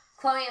know,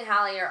 Chloe and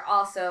Halle are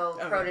also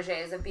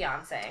proteges of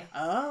Beyonce.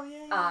 Oh,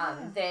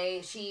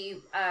 yeah. She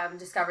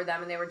discovered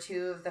them, and they were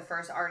two of the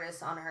first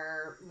artists on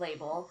her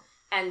label.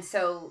 And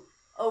so,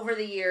 over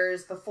the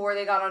years, before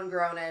they got on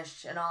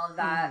Grownish and all of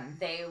that,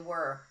 they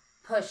were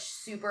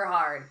pushed super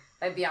hard.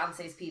 by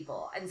Beyonce's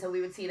people. And so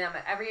we would see them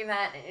at every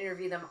event and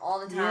interview them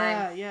all the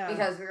time.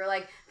 Because we were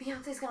like,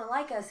 Beyonce's going to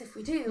like us if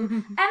we do.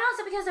 And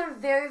also because they're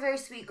very, very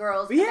sweet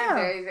girls. And they're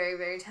very, very,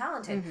 very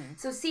talented.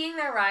 So seeing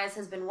their rise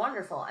has been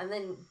wonderful. And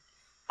then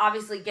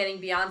obviously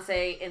getting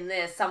Beyonce in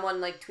this,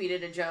 someone like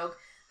tweeted a joke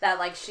that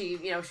like she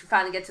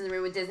finally gets in the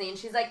room with Disney and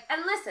she's like,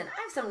 and listen,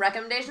 I have some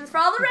recommendations for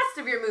all the rest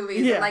of your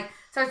movies. And like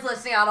starts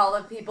listing out all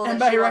the people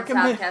that she wants to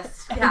have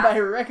cast. And by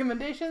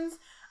recommendations,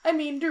 I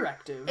mean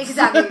directives.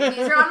 Exactly.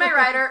 These are on my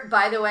rider.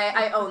 By the way,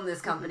 I own this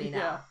company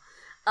now.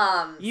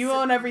 You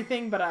own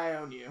everything, but I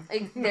own you.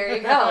 There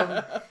you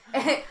go.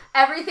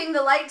 Everything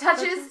the light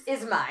touches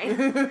is mine.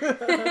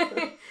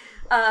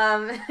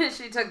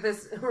 She took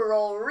this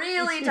role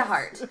really to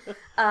heart.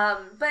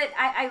 But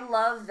I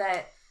love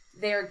that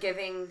they're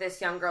giving this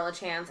young girl a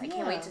chance. I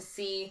can't wait to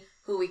see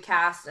who we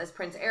cast as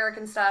Prince Eric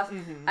and stuff.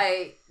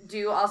 I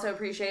do also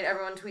appreciate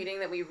everyone tweeting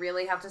that we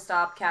really have to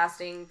stop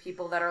casting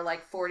people that are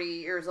like 40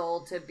 years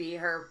old to be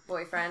her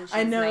boyfriend.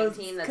 She's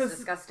 19. That's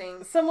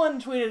disgusting. Someone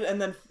tweeted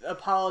and then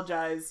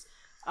apologized.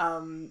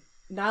 Niall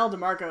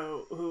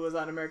DeMarco, who was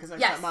on America's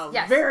Next Top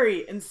Model,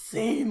 very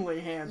insanely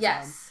handsome.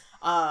 Yes.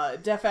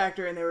 Deaf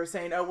actor, and they were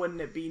saying, oh,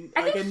 wouldn't it be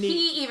like a neat...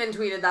 he even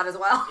tweeted that as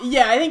well.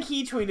 Yeah, I think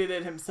he tweeted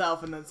it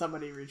himself, and then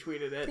somebody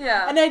retweeted it.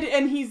 Yeah.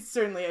 And he's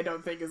certainly, I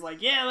don't think, is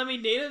like, yeah, let me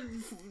date a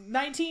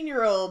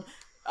 19-year-old.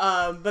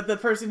 But the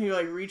person who,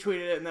 like,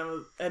 retweeted it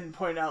and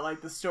pointed out,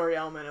 like, the story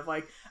element of,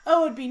 like,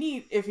 oh, it'd be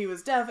neat if he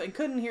was deaf and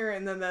couldn't hear,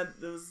 and then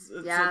it's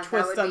a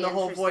twist on the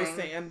whole voice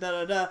thing, and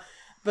da-da-da.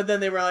 But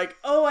then they were like,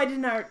 oh, I did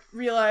not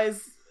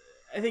realize...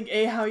 I think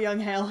A, how young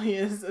Hallie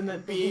is, and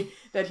then B,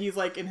 that he's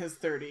like in his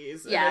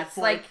 30s. Yeah, it's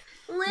like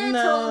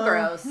little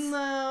gross.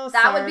 No,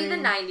 that would be the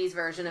 90s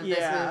version of this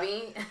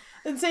movie.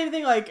 And same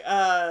thing like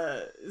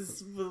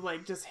with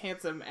like just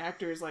handsome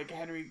actors like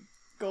Henry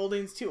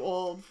Golding's too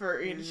old for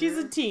she's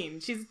a teen.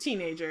 She's a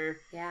teenager.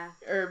 Yeah.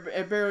 Or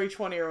barely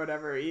 20 or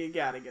whatever. You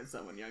gotta get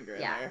someone younger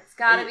in there.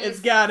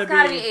 It's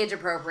gotta be age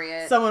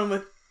appropriate. Someone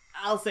with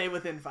I'll say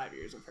within 5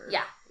 years of her.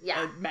 Yeah.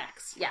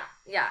 Max. Yeah.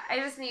 I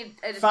just need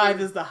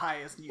 5 is the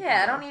highest.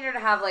 I don't need her to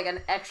have like an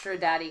extra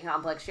daddy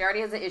complex. She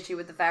already has an issue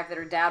with the fact that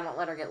her dad won't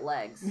let her get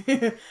legs.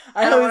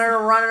 I don't want her to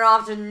run it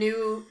off to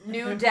new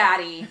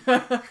daddy.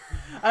 I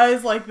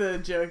always like the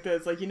joke that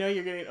it's like,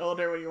 you're getting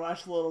older when you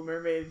watch The Little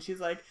Mermaid, and she's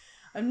like,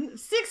 I'm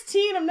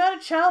 16, I'm not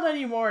a child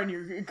anymore, and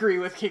you agree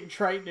with King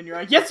Triton, and you're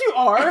like, yes you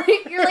are!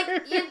 You're like,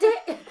 you did.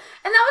 And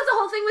that was the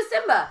whole thing with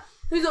Simba.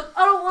 He's like,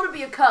 I don't want to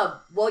be a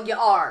cub. Well, you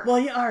are. Well,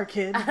 you are,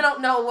 kid. I don't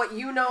know what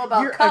you know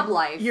about cub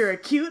life. You're a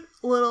cute,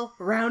 little,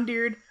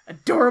 round-eared,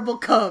 adorable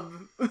cub.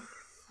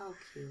 So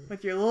cute.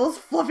 With your little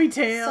fluffy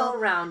tail. So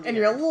round-eared. And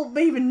your little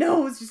baby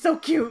nose. You're so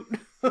cute.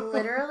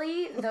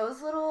 Literally,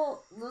 those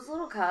little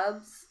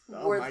cubs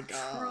were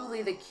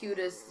truly the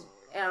cutest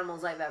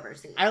animals I've ever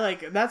seen.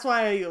 That's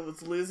why I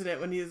was losing it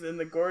when he was in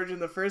the gorge in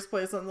the first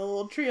place on the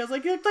little tree. I was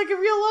like, you look like a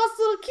real lost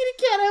little kitty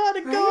cat. I want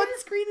to go on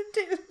screen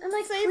and I'm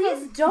like,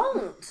 please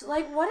don't.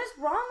 Like, what is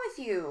wrong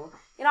with you?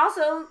 It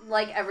also,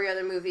 like every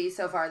other movie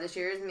so far this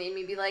year, has made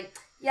me be like,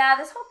 yeah,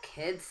 this whole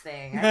kids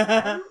thing,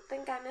 I don't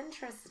think I'm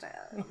interested.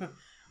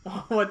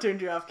 What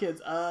turned you off, kids?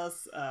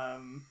 Us?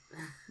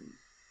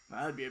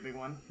 That'd be a big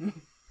one.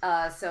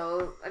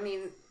 So, I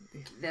mean,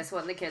 this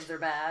one, the kids are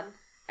bad.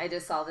 I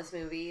just saw this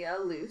movie,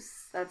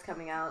 Luce, that's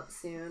coming out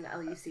soon,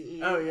 Luce.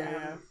 Oh,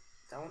 yeah.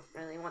 Don't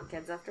really want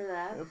kids after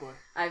that. Oh, boy.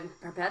 I'm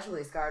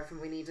perpetually scarred from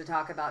We Need to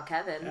Talk About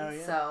Kevin. Oh,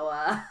 yeah. So,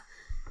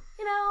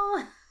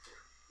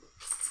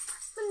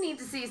 we need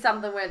to see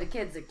something where the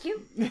kids are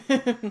cute.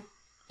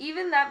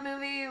 Even that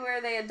movie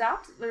where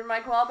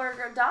Mike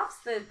Wahlberg adopts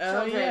the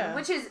children,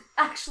 which is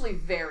actually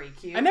very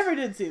cute. I never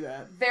did see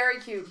that. Very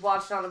cute.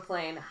 Watched on a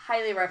plane.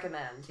 Highly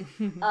recommend.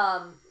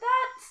 That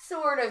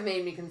sort of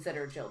made me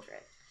consider children.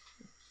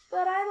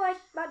 But I like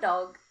my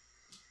dog.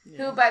 Yeah.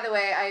 Who, by the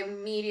way, I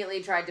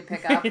immediately tried to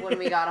pick up when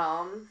we got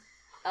home.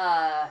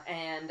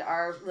 And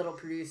our little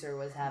producer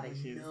was having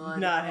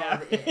none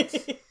of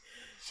it.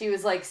 She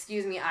was like,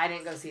 excuse me, I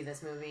didn't go see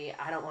this movie.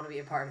 I don't want to be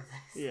a part of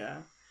this. Yeah.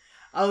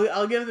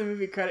 I'll give the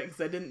movie credit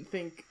because I didn't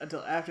think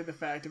until after the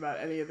fact about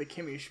any of the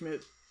Kimmy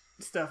Schmidt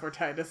stuff where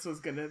Titus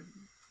was going to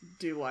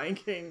do Lion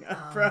King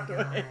on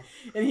Broadway.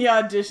 And he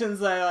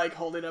auditions by like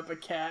holding up a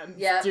cat and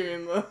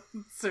doing the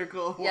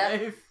circle of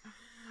life.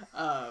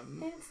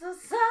 It's the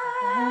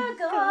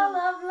circle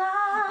of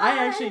life. I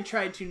actually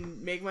tried to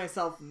make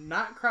myself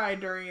not cry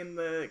during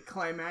the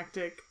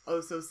climactic, oh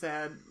so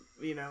sad,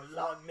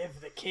 long live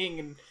the king,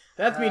 and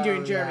that's me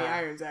doing Jeremy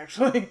Irons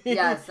actually.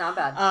 Yeah, it's not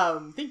bad.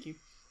 Thank you.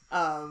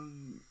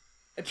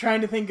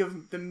 Trying to think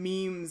of the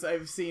memes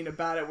I've seen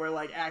about it where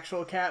like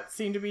actual cats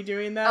seem to be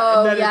doing that,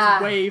 and then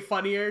it's way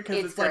funnier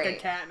because it's like a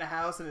cat in a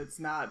house and it's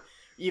not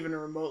even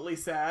remotely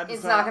sad.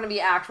 It's not going to be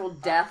actual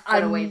death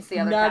that awaits the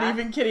other cat. I'm not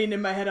even kidding.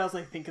 In my head, I was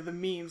like, think of the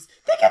memes.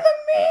 Think of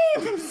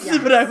the memes!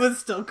 Yes. But I was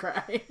still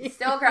crying.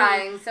 Still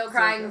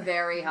crying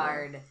very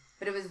hard.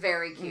 But it was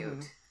very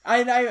cute.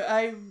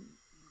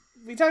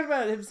 We talked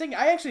about him singing.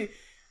 I actually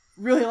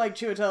really like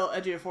Chiwetel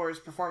Ejiofor's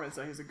performance,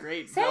 so he's a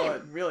great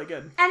villain. Really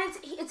good. And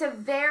it's a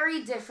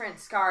very different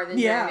Scar than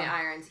Jeremy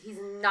Irons. He's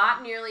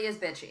not nearly as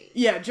bitchy.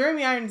 Yeah,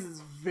 Jeremy Irons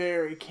is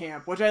very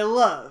camp, which I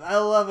love. I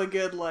love a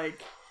good,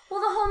 like... Well,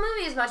 the whole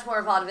movie is much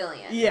more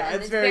vaudevillian. Yeah,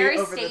 it's very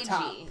over stagey. The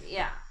top.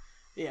 Yeah.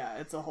 Yeah,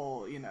 it's a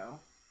whole,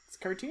 it's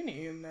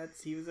cartoony, and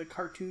he was a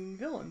cartoon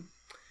villain.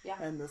 Yeah.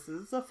 And this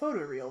is a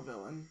photoreal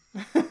villain.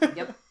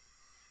 Yep.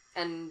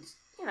 And,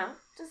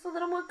 just a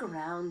little more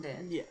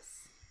grounded.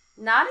 Yes.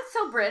 Not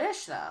so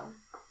British, though.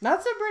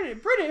 Not so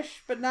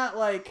British, but not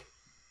like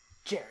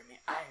Jeremy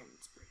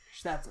Irons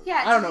British. That's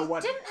I don't know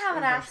what. He didn't have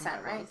an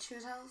accent, right?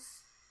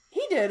 Chiwetel's.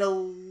 He did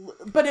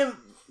but it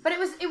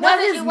wasn't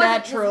his his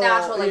natural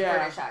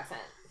British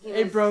accent.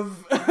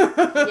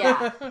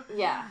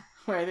 Yeah.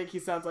 Where I think he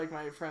sounds like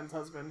my friend's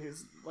husband,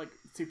 who's like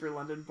super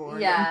London born.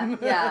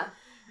 Yeah.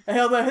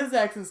 Although his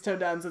accent's toned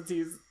down since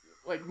he's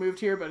like moved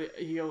here, but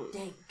he'll.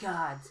 Thank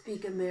God,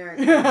 speak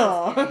American.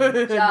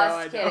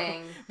 Just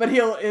kidding. But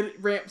it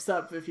ramps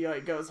up if he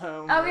like goes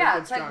home. Oh yeah,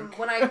 it's drunk.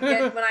 Like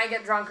when I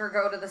get drunk or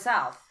go to the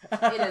South,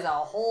 it is a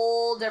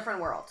whole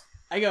different world.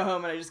 I go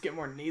home and I just get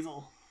more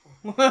nasal.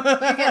 You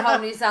get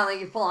home and you sound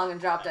like you belong in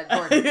Drop Dead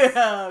Gorgeous.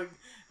 Yeah.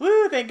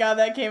 Woo! Thank God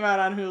that came out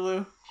on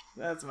Hulu.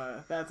 That's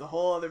a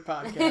whole other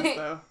podcast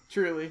though.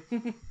 Truly.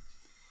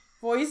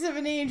 Voice of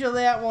an Angel,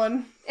 that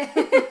one.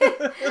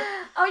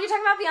 Oh, you're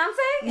talking about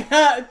Beyonce?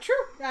 Yeah,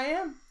 true. I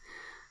am.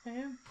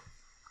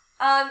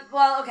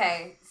 Well,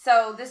 okay.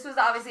 So this was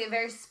obviously a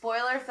very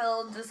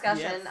spoiler-filled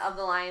discussion of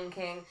The Lion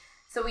King.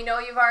 So we know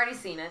you've already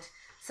seen it.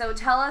 So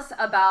tell us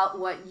about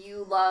what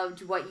you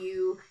loved, what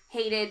you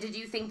hated. Did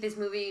you think this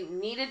movie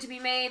needed to be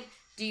made?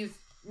 Do you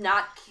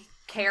not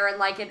care and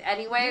like it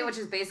anyway, which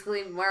is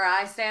basically where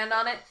I stand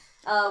on it.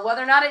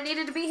 Whether or not it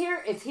needed to be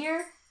here, it's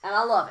here. And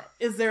I love it.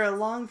 Is there a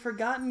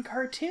long-forgotten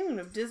cartoon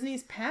of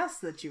Disney's past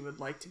that you would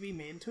like to be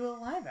made into a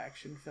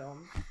live-action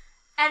film?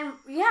 And,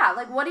 yeah,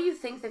 like, what do you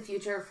think the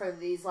future for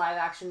these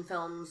live-action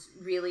films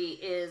really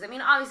is? I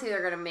mean, obviously they're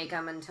going to make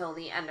them until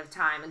the end of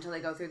time, until they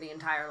go through the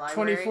entire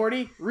library.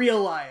 2040?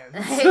 Real lions.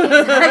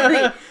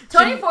 Exactly.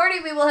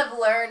 2040, we will have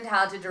learned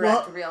how to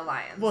direct real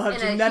lions. We'll have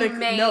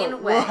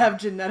we'll have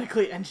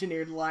genetically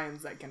engineered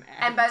lions that can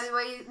act. And by the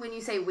way, when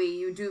you say we,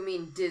 you do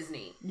mean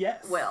Disney.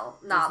 Yes. Will.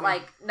 Not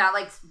like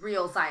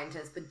real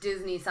scientists, but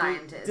Disney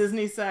scientists.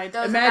 Disney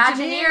scientists. Those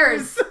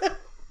Imagineers.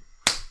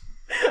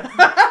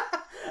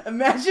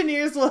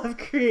 Imagineers will have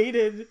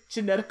created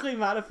genetically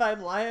modified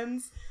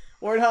lions,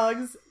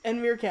 warthogs,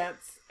 and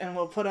meerkats, and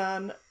will put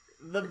on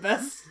the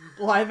best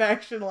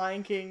live-action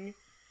Lion King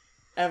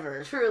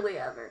ever. Truly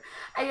ever.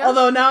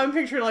 Although now I'm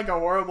picturing like a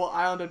horrible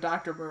Island of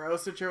Dr. Moreau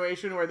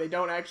situation where they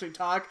don't actually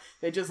talk,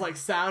 they just like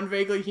sound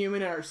vaguely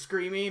human and are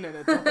screaming, and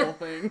it's a whole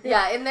thing.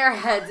 Yeah, in their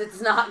heads it's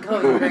not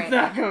going great. It's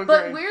not going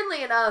but great.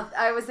 Weirdly enough,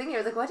 I was thinking,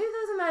 what do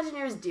those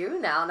Imagineers do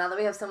now that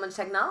we have so much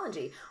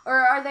technology? Or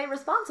are they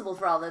responsible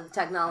for all the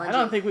technology? I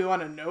don't think we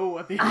want to know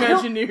what the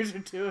Imagineers are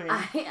doing.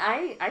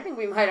 I think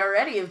we might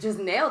already have just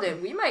nailed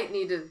it. We might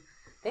need to...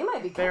 They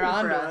might be coming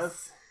on for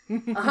us.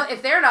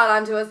 If they're not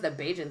onto us, the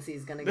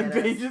Bagency's gonna get us.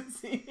 The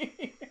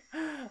Bagency.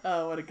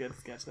 Oh, what a good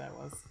sketch that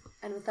was.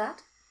 And with that,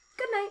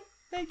 good night.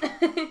 Thank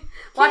you.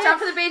 Watch out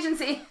for the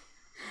Bagency.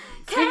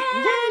 Can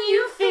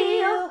you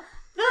feel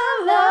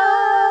the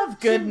love?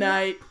 Good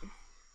night.